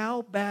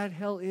how bad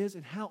hell is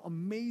and how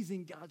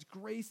amazing God's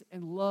grace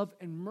and love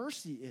and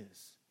mercy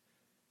is.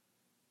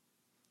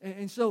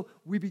 And so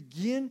we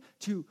begin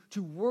to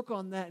work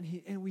on that,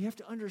 and we have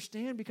to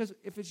understand, because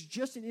if it's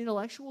just an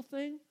intellectual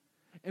thing,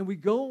 and we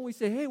go and we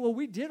say, hey, well,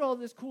 we did all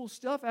this cool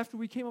stuff after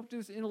we came up to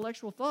this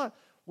intellectual thought.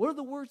 What are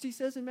the words he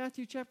says in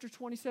Matthew chapter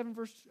 27,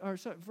 verse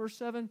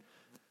 7?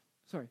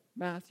 Sorry,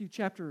 Matthew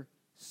chapter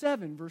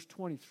 7, verse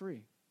 23.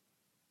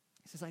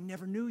 He says, I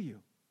never knew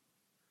you.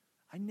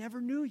 I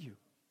never knew you.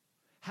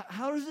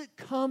 How does it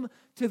come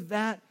to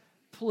that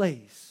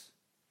place?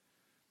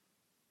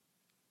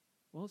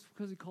 Well, it's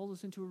because he called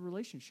us into a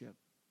relationship.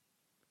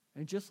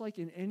 And just like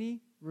in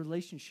any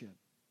relationship,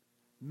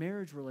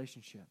 marriage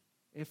relationship,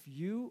 if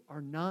you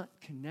are not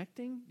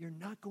connecting, you're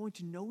not going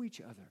to know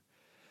each other.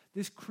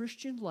 This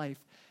Christian life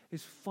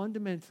is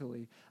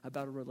fundamentally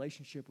about a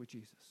relationship with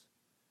Jesus.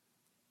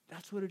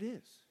 That's what it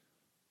is.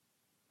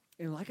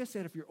 And like I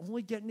said, if you're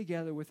only getting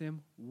together with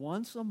him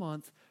once a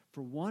month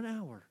for 1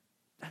 hour,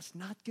 that's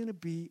not going to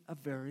be a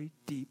very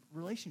deep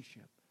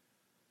relationship.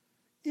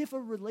 If a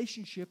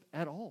relationship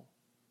at all.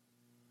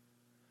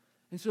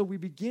 And so we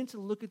begin to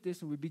look at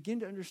this and we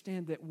begin to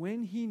understand that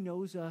when he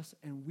knows us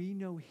and we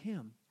know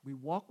him, we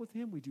walk with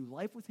him, we do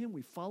life with him,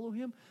 we follow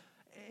him,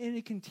 and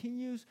it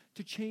continues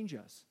to change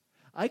us.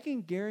 I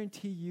can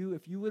guarantee you,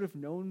 if you would have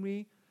known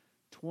me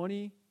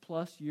 20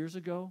 plus years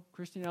ago,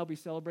 Christy and I will be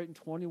celebrating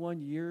 21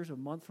 years a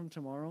month from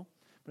tomorrow,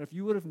 but if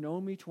you would have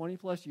known me 20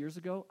 plus years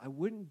ago, I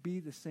wouldn't be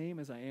the same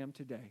as I am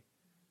today.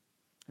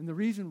 And the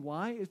reason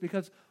why is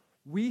because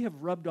we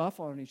have rubbed off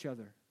on each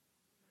other.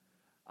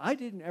 I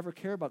didn't ever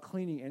care about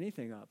cleaning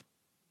anything up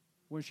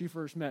when she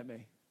first met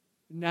me.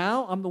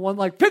 Now I'm the one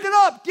like, pick it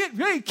up,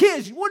 hey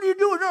kids, what are you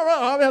doing?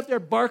 I'm out there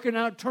barking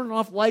out, turning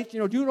off lights,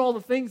 doing all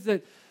the things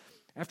that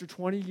after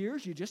 20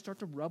 years you just start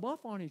to rub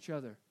off on each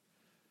other.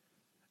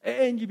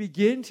 And you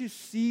begin to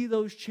see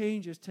those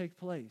changes take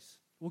place.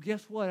 Well,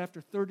 guess what?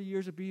 After 30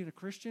 years of being a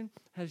Christian,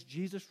 has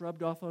Jesus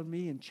rubbed off on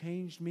me and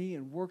changed me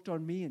and worked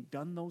on me and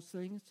done those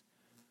things?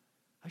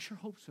 I sure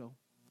hope so.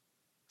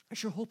 I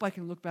sure hope I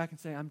can look back and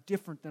say I'm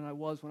different than I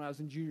was when I was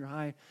in junior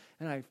high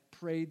and I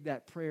prayed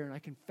that prayer and I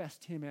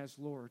confessed him as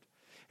Lord.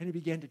 And he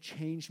began to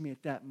change me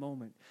at that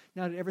moment.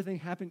 Now, did everything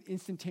happen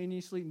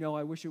instantaneously? No,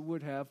 I wish it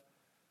would have.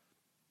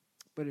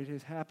 But it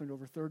has happened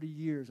over 30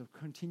 years of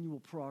continual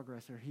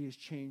progress where he is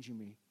changing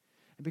me.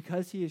 And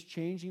because he is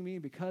changing me,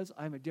 because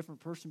I'm a different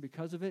person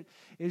because of it,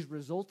 it has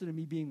resulted in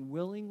me being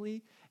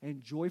willingly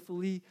and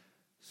joyfully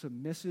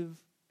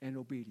submissive and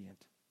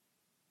obedient.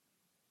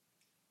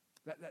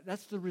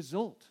 That's the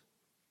result.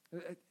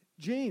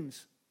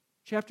 James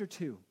chapter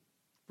 2,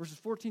 verses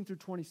 14 through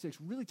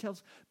 26 really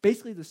tells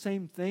basically the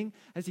same thing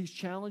as he's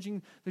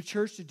challenging the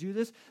church to do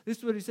this. This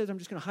is what he says. I'm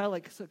just going to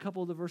highlight a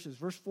couple of the verses.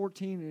 Verse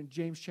 14 in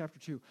James chapter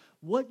 2.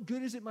 What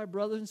good is it, my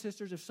brothers and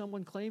sisters, if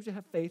someone claims to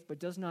have faith but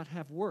does not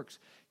have works?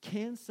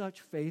 Can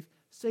such faith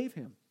save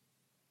him?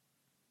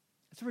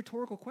 It's a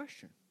rhetorical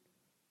question.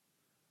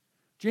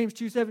 James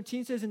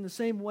 2:17 says, in the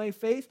same way,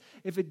 faith,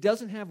 if it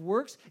doesn't have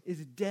works,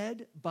 is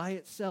dead by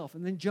itself.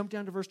 And then jump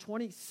down to verse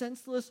 20.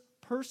 Senseless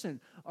person,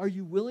 are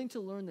you willing to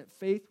learn that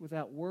faith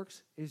without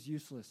works is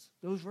useless?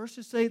 Those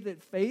verses say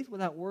that faith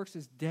without works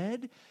is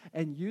dead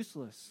and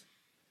useless.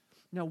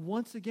 Now,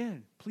 once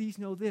again, please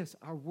know this.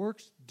 Our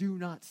works do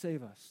not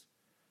save us.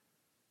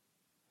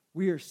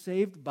 We are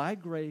saved by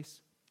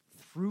grace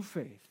through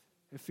faith.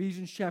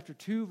 Ephesians chapter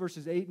 2,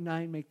 verses 8 and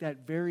 9 make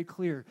that very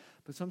clear.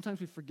 But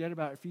sometimes we forget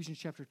about Ephesians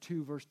chapter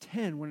 2, verse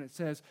 10, when it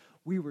says,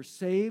 we were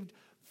saved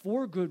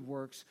for good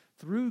works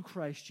through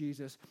Christ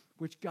Jesus,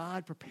 which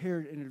God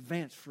prepared in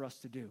advance for us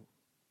to do.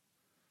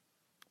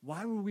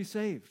 Why were we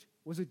saved?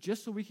 Was it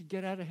just so we could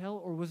get out of hell,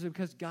 or was it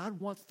because God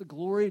wants the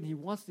glory and he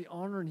wants the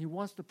honor and he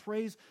wants the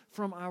praise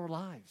from our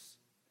lives?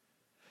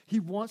 He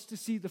wants to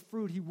see the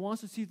fruit. He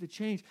wants to see the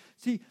change.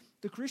 See,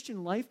 the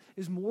Christian life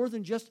is more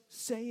than just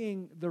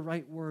saying the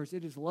right words.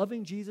 It is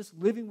loving Jesus,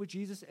 living with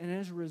Jesus, and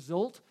as a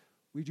result,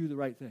 we do the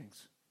right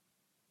things.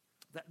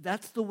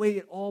 That's the way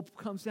it all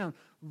comes down.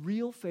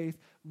 Real faith,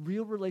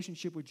 real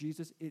relationship with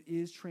Jesus, it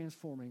is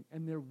transforming,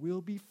 and there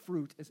will be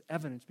fruit as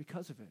evidence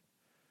because of it.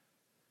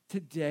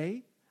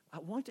 Today, I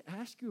want to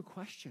ask you a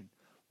question.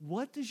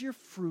 What does your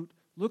fruit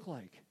look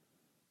like?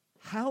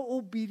 How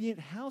obedient,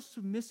 how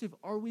submissive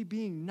are we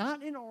being?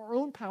 Not in our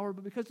own power,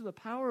 but because of the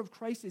power of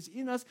Christ is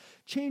in us,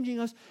 changing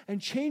us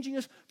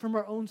from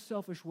our own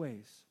selfish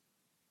ways.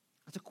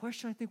 That's a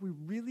question I think we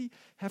really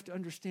have to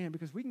understand,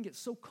 because we can get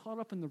so caught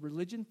up in the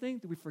religion thing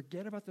that we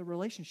forget about the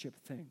relationship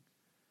thing.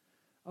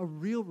 A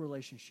real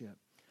relationship.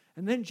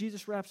 And then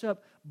Jesus wraps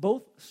up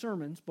both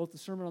sermons, both the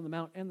Sermon on the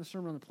Mount and the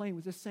Sermon on the Plain,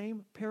 with the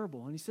same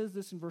parable. And he says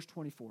this in verse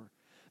 24.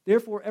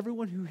 Therefore,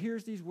 everyone who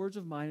hears these words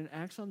of mine and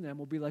acts on them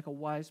will be like a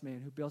wise man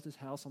who built his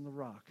house on the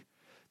rock.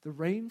 The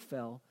rain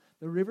fell,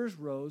 the rivers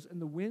rose,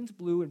 and the winds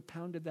blew and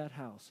pounded that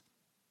house.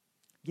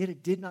 Yet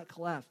it did not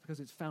collapse because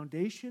its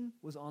foundation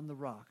was on the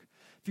rock.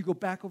 If you go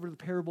back over to the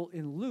parable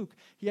in Luke,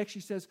 he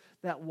actually says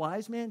that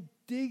wise man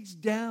digs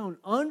down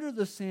under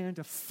the sand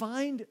to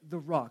find the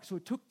rock. So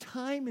it took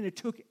time and it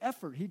took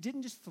effort. He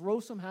didn't just throw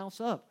some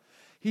house up.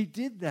 He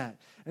did that.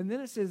 And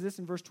then it says this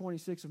in verse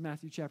 26 of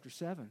Matthew chapter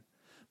 7.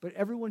 But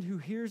everyone who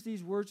hears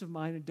these words of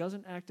mine and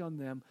doesn't act on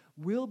them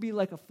will be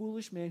like a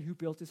foolish man who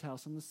built his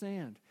house on the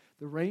sand.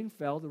 The rain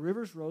fell, the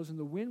rivers rose, and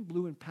the wind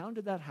blew and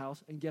pounded that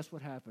house, and guess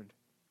what happened?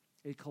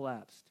 It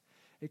collapsed.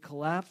 It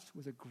collapsed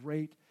with a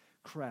great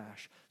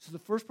crash. So the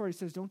first part he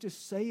says, don't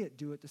just say it,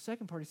 do it. The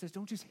second part he says,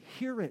 don't just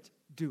hear it,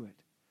 do it.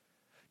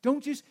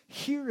 Don't just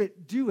hear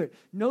it, do it.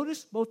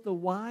 Notice both the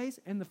wise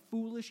and the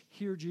foolish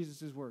hear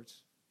Jesus'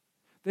 words.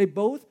 They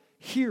both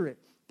hear it.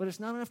 But it's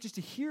not enough just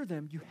to hear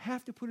them. You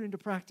have to put it into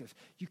practice.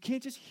 You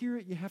can't just hear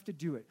it. You have to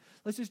do it.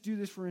 Let's just do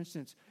this, for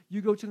instance.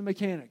 You go to the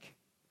mechanic.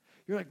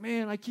 You're like,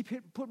 man, I keep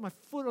putting my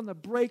foot on the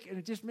brake, and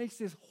it just makes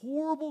this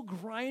horrible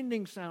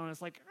grinding sound.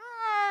 It's like,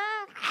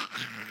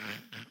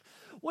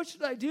 what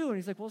should I do? And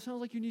he's like, well, it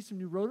sounds like you need some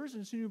new rotors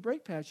and some new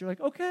brake pads. You're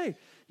like, okay.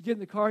 You get in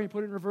the car, you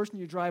put it in reverse, and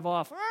you drive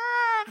off.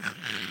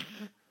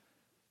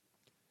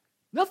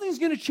 Nothing's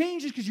going to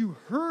change just because you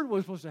heard what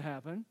was supposed to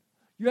happen.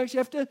 You actually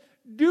have to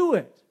do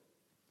it.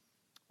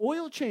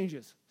 Oil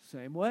changes,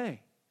 same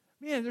way.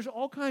 Man, there's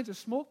all kinds of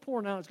smoke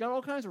pouring out. It's got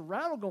all kinds of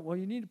rattle going. Well,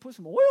 you need to put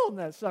some oil in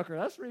that sucker.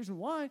 That's the reason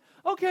why.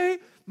 Okay.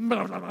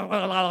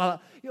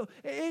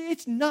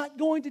 It's not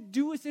going to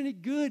do us any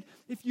good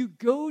if you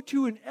go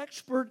to an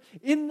expert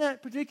in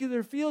that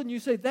particular field and you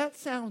say, that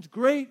sounds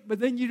great, but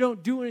then you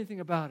don't do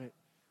anything about it.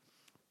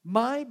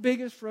 My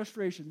biggest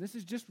frustration, this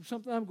is just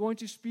something I'm going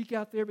to speak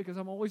out there because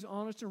I'm always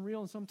honest and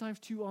real and sometimes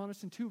too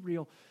honest and too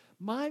real.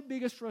 My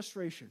biggest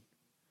frustration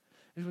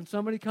is when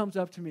somebody comes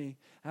up to me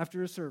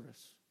after a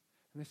service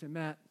and they say,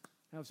 Matt,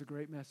 that was a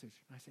great message.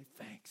 And I say,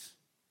 thanks.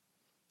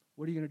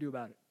 What are you going to do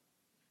about it?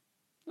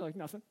 They're like,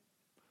 nothing.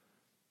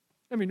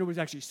 I mean, nobody's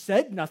actually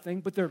said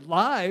nothing, but their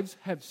lives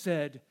have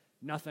said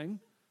nothing.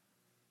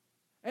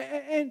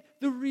 And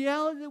the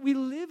reality that we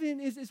live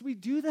in is we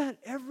do that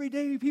every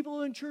day.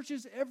 People in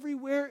churches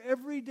everywhere,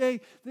 every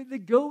day. They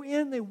go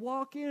in, they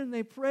walk in, and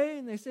they pray,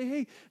 and they say,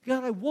 hey,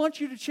 God, I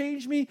want you to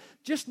change me,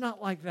 just not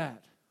like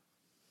that.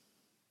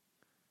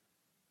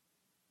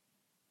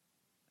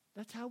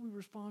 That's how we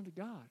respond to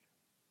God.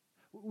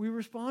 We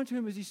respond to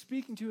him as he's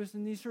speaking to us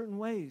in these certain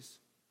ways.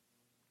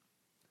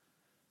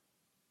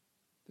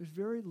 There's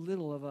very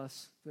little of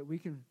us that we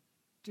can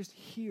just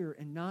hear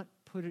and not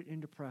put it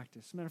into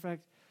practice. As a matter of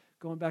fact,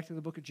 going back to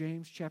the book of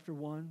James, chapter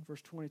 1,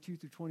 verse 22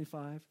 through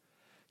 25, it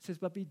says,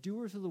 but be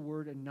doers of the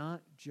word and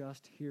not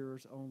just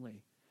hearers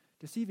only,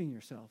 deceiving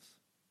yourselves.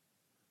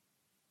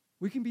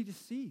 We can be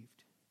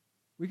deceived.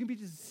 We can be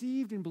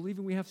deceived in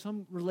believing we have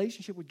some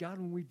relationship with God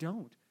when we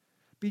don't.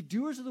 Be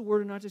doers of the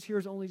word and not just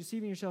hearers only,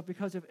 deceiving yourself,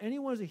 because if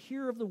anyone is a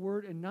hearer of the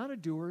word and not a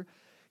doer,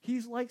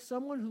 he's like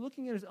someone who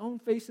looking at his own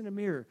face in a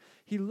mirror.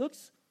 He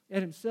looks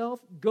at himself,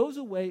 goes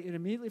away, and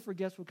immediately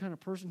forgets what kind of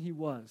person he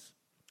was.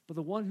 But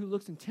the one who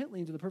looks intently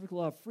into the perfect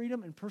law of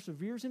freedom and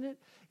perseveres in it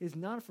is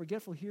not a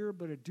forgetful hearer,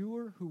 but a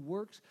doer who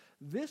works.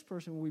 This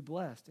person will be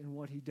blessed in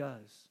what he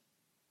does.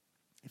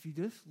 If you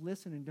just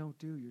listen and don't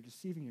do, you're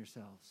deceiving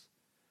yourselves.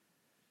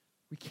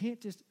 We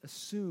can't just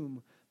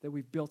assume that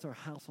we've built our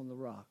house on the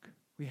rock.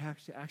 We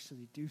have to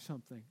actually do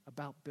something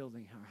about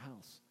building our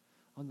house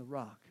on the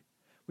rock.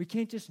 We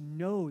can't just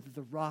know that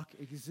the rock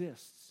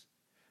exists.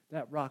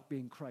 That rock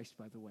being Christ,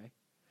 by the way.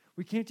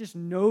 We can't just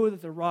know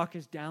that the rock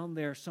is down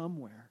there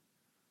somewhere.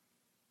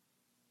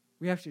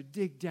 We have to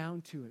dig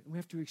down to it. We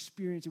have to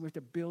experience it. We have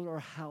to build our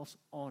house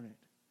on it.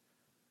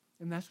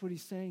 And that's what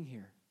he's saying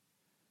here.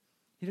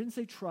 He didn't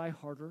say try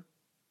harder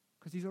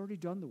because he's already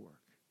done the work.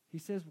 He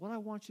says, what I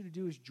want you to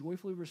do is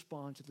joyfully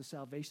respond to the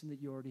salvation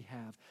that you already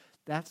have.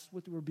 That's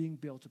what we're being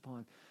built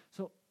upon.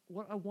 So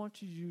what I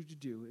want you to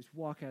do is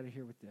walk out of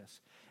here with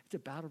this. It's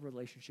about a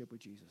relationship with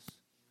Jesus.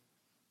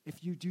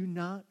 If you do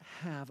not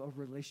have a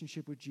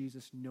relationship with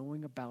Jesus,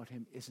 knowing about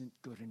him isn't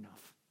good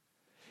enough.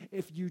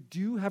 If you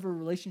do have a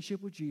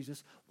relationship with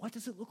Jesus, what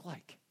does it look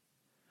like?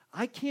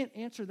 I can't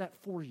answer that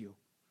for you.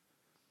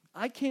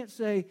 I can't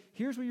say,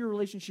 here's what your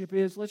relationship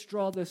is, let's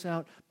draw this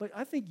out. But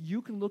I think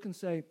you can look and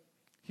say,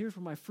 here's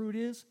where my fruit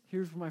is,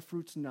 here's where my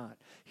fruit's not.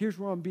 Here's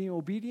where I'm being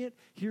obedient,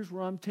 here's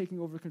where I'm taking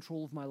over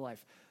control of my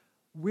life.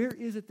 Where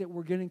is it that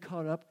we're getting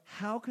caught up?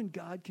 How can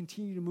God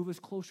continue to move us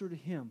closer to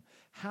him?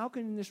 How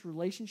can in this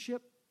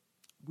relationship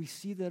we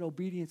see that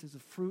obedience is a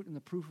fruit and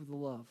the proof of the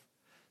love?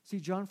 See,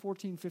 John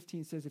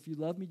 14:15 says, if you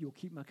love me, you'll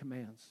keep my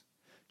commands.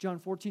 John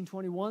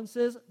 14:21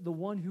 says, the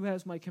one who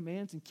has my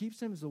commands and keeps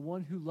them is the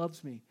one who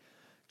loves me.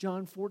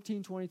 John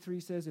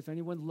 14:23 says, if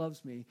anyone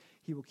loves me,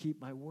 he will keep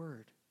my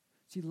word.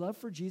 See, love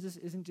for Jesus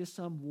isn't just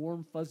some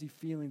warm, fuzzy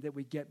feeling that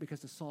we get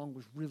because the song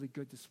was really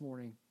good this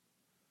morning.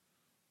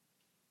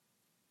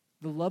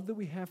 The love that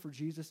we have for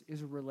Jesus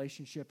is a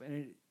relationship, and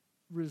it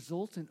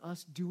results in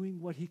us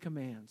doing what he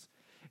commands.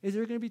 Is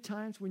there going to be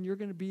times when you're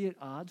going to be at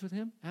odds with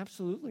him?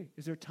 Absolutely.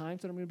 Is there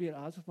times that I'm going to be at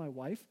odds with my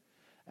wife?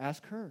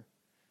 Ask her.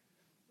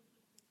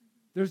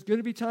 There's going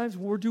to be times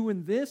when we're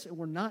doing this and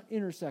we're not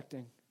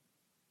intersecting.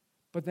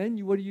 But then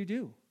what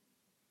do?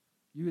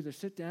 You either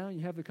sit down,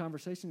 you have the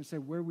conversation and say,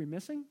 where are we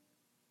missing?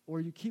 Or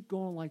you keep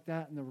going like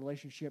that and the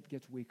relationship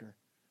gets weaker.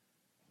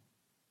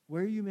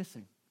 Where are you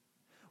missing?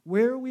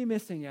 Where are we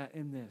missing at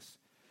in this?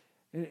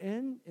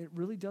 And it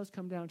really does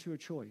come down to a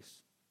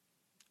choice.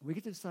 We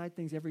get to decide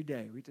things every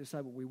day. We get to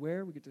decide what we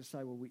wear. We get to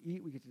decide what we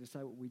eat. We get to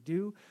decide what we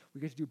do.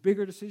 We get to do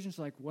bigger decisions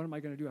like what am I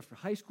going to do after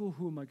high school?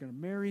 Who am I going to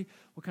marry?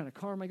 What kind of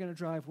car am I going to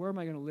drive? Where am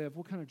I going to live?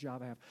 What kind of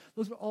job I have?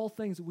 Those are all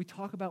things that we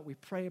talk about, we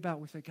pray about.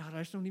 We say, God, I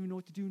just don't even know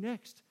what to do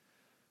next.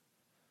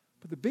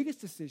 But the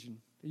biggest decision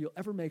that you'll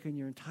ever make in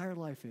your entire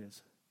life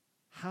is,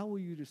 how will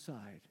you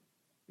decide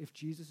if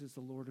Jesus is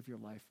the Lord of your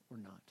life or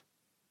not?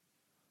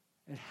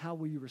 And how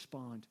will you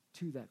respond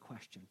to that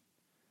question?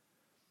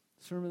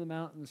 The Sermon on the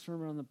Mount and the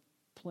Sermon on the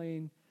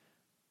Plain,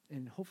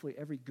 and hopefully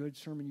every good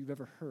sermon you've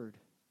ever heard,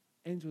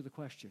 ends with a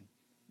question.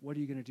 What are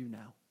you going to do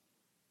now?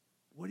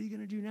 What are you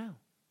going to do now?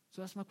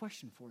 So that's my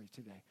question for you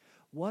today.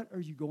 What are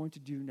you going to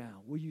do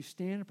now? Will you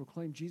stand and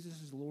proclaim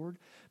Jesus as Lord,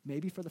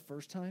 maybe for the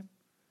first time?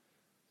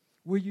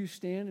 Will you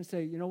stand and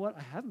say, you know what,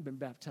 I haven't been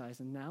baptized,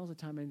 and now's the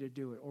time I need to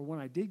do it. Or when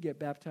I did get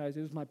baptized,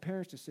 it was my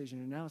parents' decision,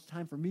 and now it's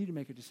time for me to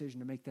make a decision,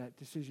 to make that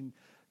decision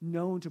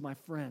known to my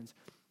friends.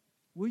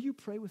 Will you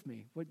pray with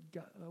me?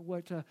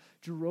 What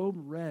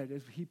Jerome read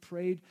as he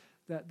prayed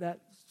that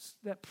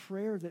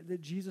prayer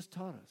that Jesus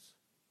taught us.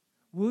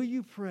 Will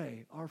you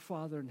pray, Our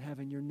Father in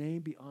heaven, your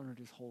name be honored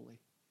as holy.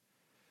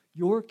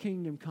 Your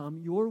kingdom come,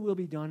 your will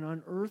be done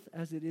on earth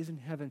as it is in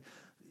heaven.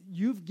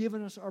 You've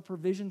given us our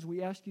provisions.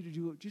 We ask you to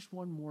do it just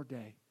one more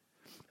day.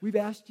 We've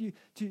asked you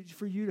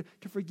for you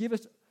to forgive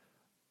us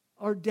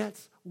our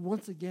debts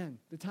once again,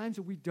 the times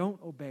that we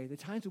don't obey, the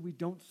times that we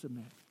don't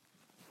submit.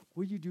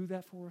 Will you do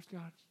that for us,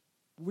 God?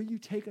 Will you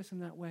take us in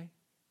that way?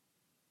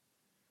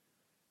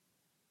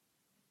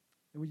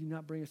 And will you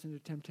not bring us into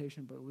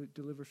temptation, but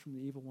deliver us from the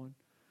evil one,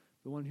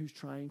 the one who's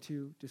trying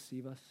to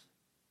deceive us?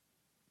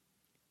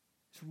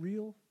 It's a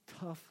real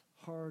tough,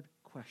 hard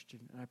question.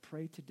 And I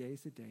pray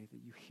today's the day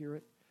that you hear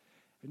it,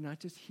 and not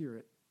just hear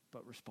it,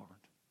 but respond.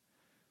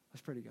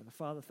 Let's pray together.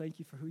 Father, thank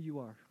you for who you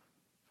are.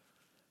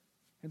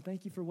 And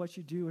thank you for what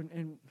you do.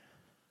 And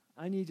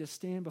I need to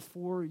stand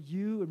before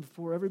you and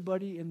before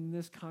everybody in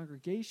this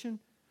congregation.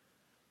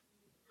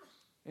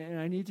 And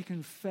I need to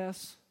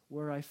confess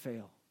where I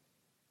fail,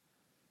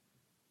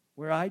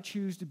 where I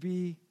choose to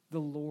be the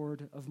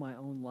Lord of my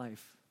own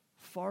life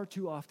far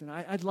too often.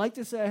 I'd like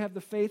to say I have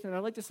the faith, and I'd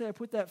like to say I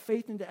put that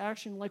faith into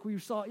action like we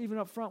saw even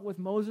up front with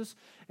Moses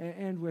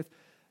and with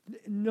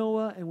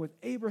Noah and with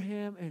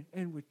Abraham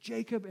and with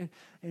Jacob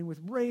and with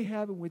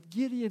Rahab and with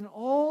Gideon,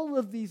 all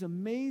of these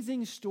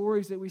amazing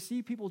stories that we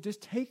see people just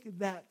take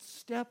that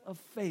step of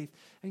faith.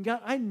 And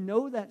God, I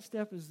know that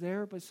step is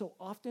there, but so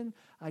often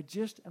I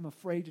just am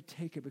afraid to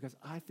take it because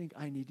I think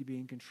I need to be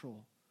in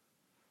control.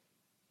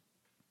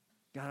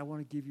 God, I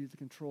want to give you the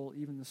control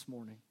even this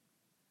morning.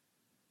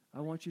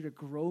 I want you to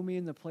grow me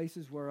in the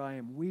places where I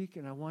am weak,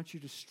 and I want you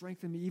to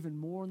strengthen me even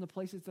more in the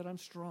places that I'm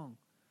strong.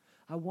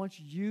 I want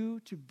you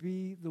to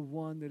be the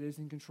one that is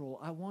in control.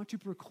 I want to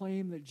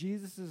proclaim that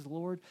Jesus is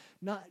Lord,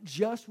 not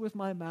just with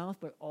my mouth,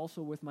 but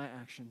also with my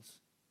actions.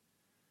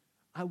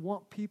 I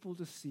want people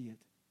to see it,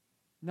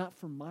 not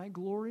for my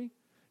glory,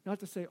 not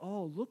to say,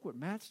 oh, look what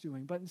Matt's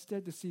doing, but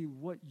instead to see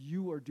what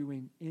you are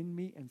doing in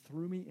me and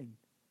through me and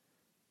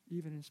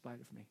even in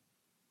spite of me.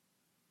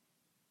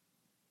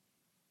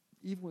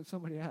 Even when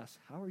somebody asks,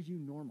 how are you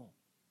normal?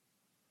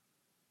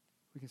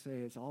 We can say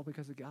it's all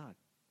because of God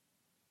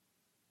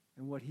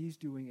and what he's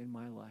doing in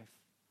my life.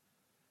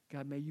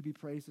 God, may you be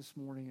praised this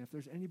morning. If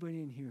there's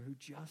anybody in here who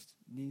just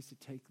needs to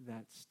take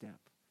that step,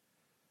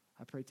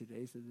 I pray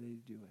today's the day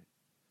to do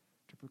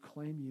it, to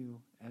proclaim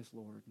you as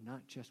Lord,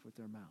 not just with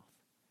their mouth,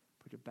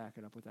 but to back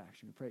it up with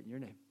action. We pray it in your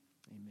name.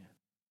 Amen.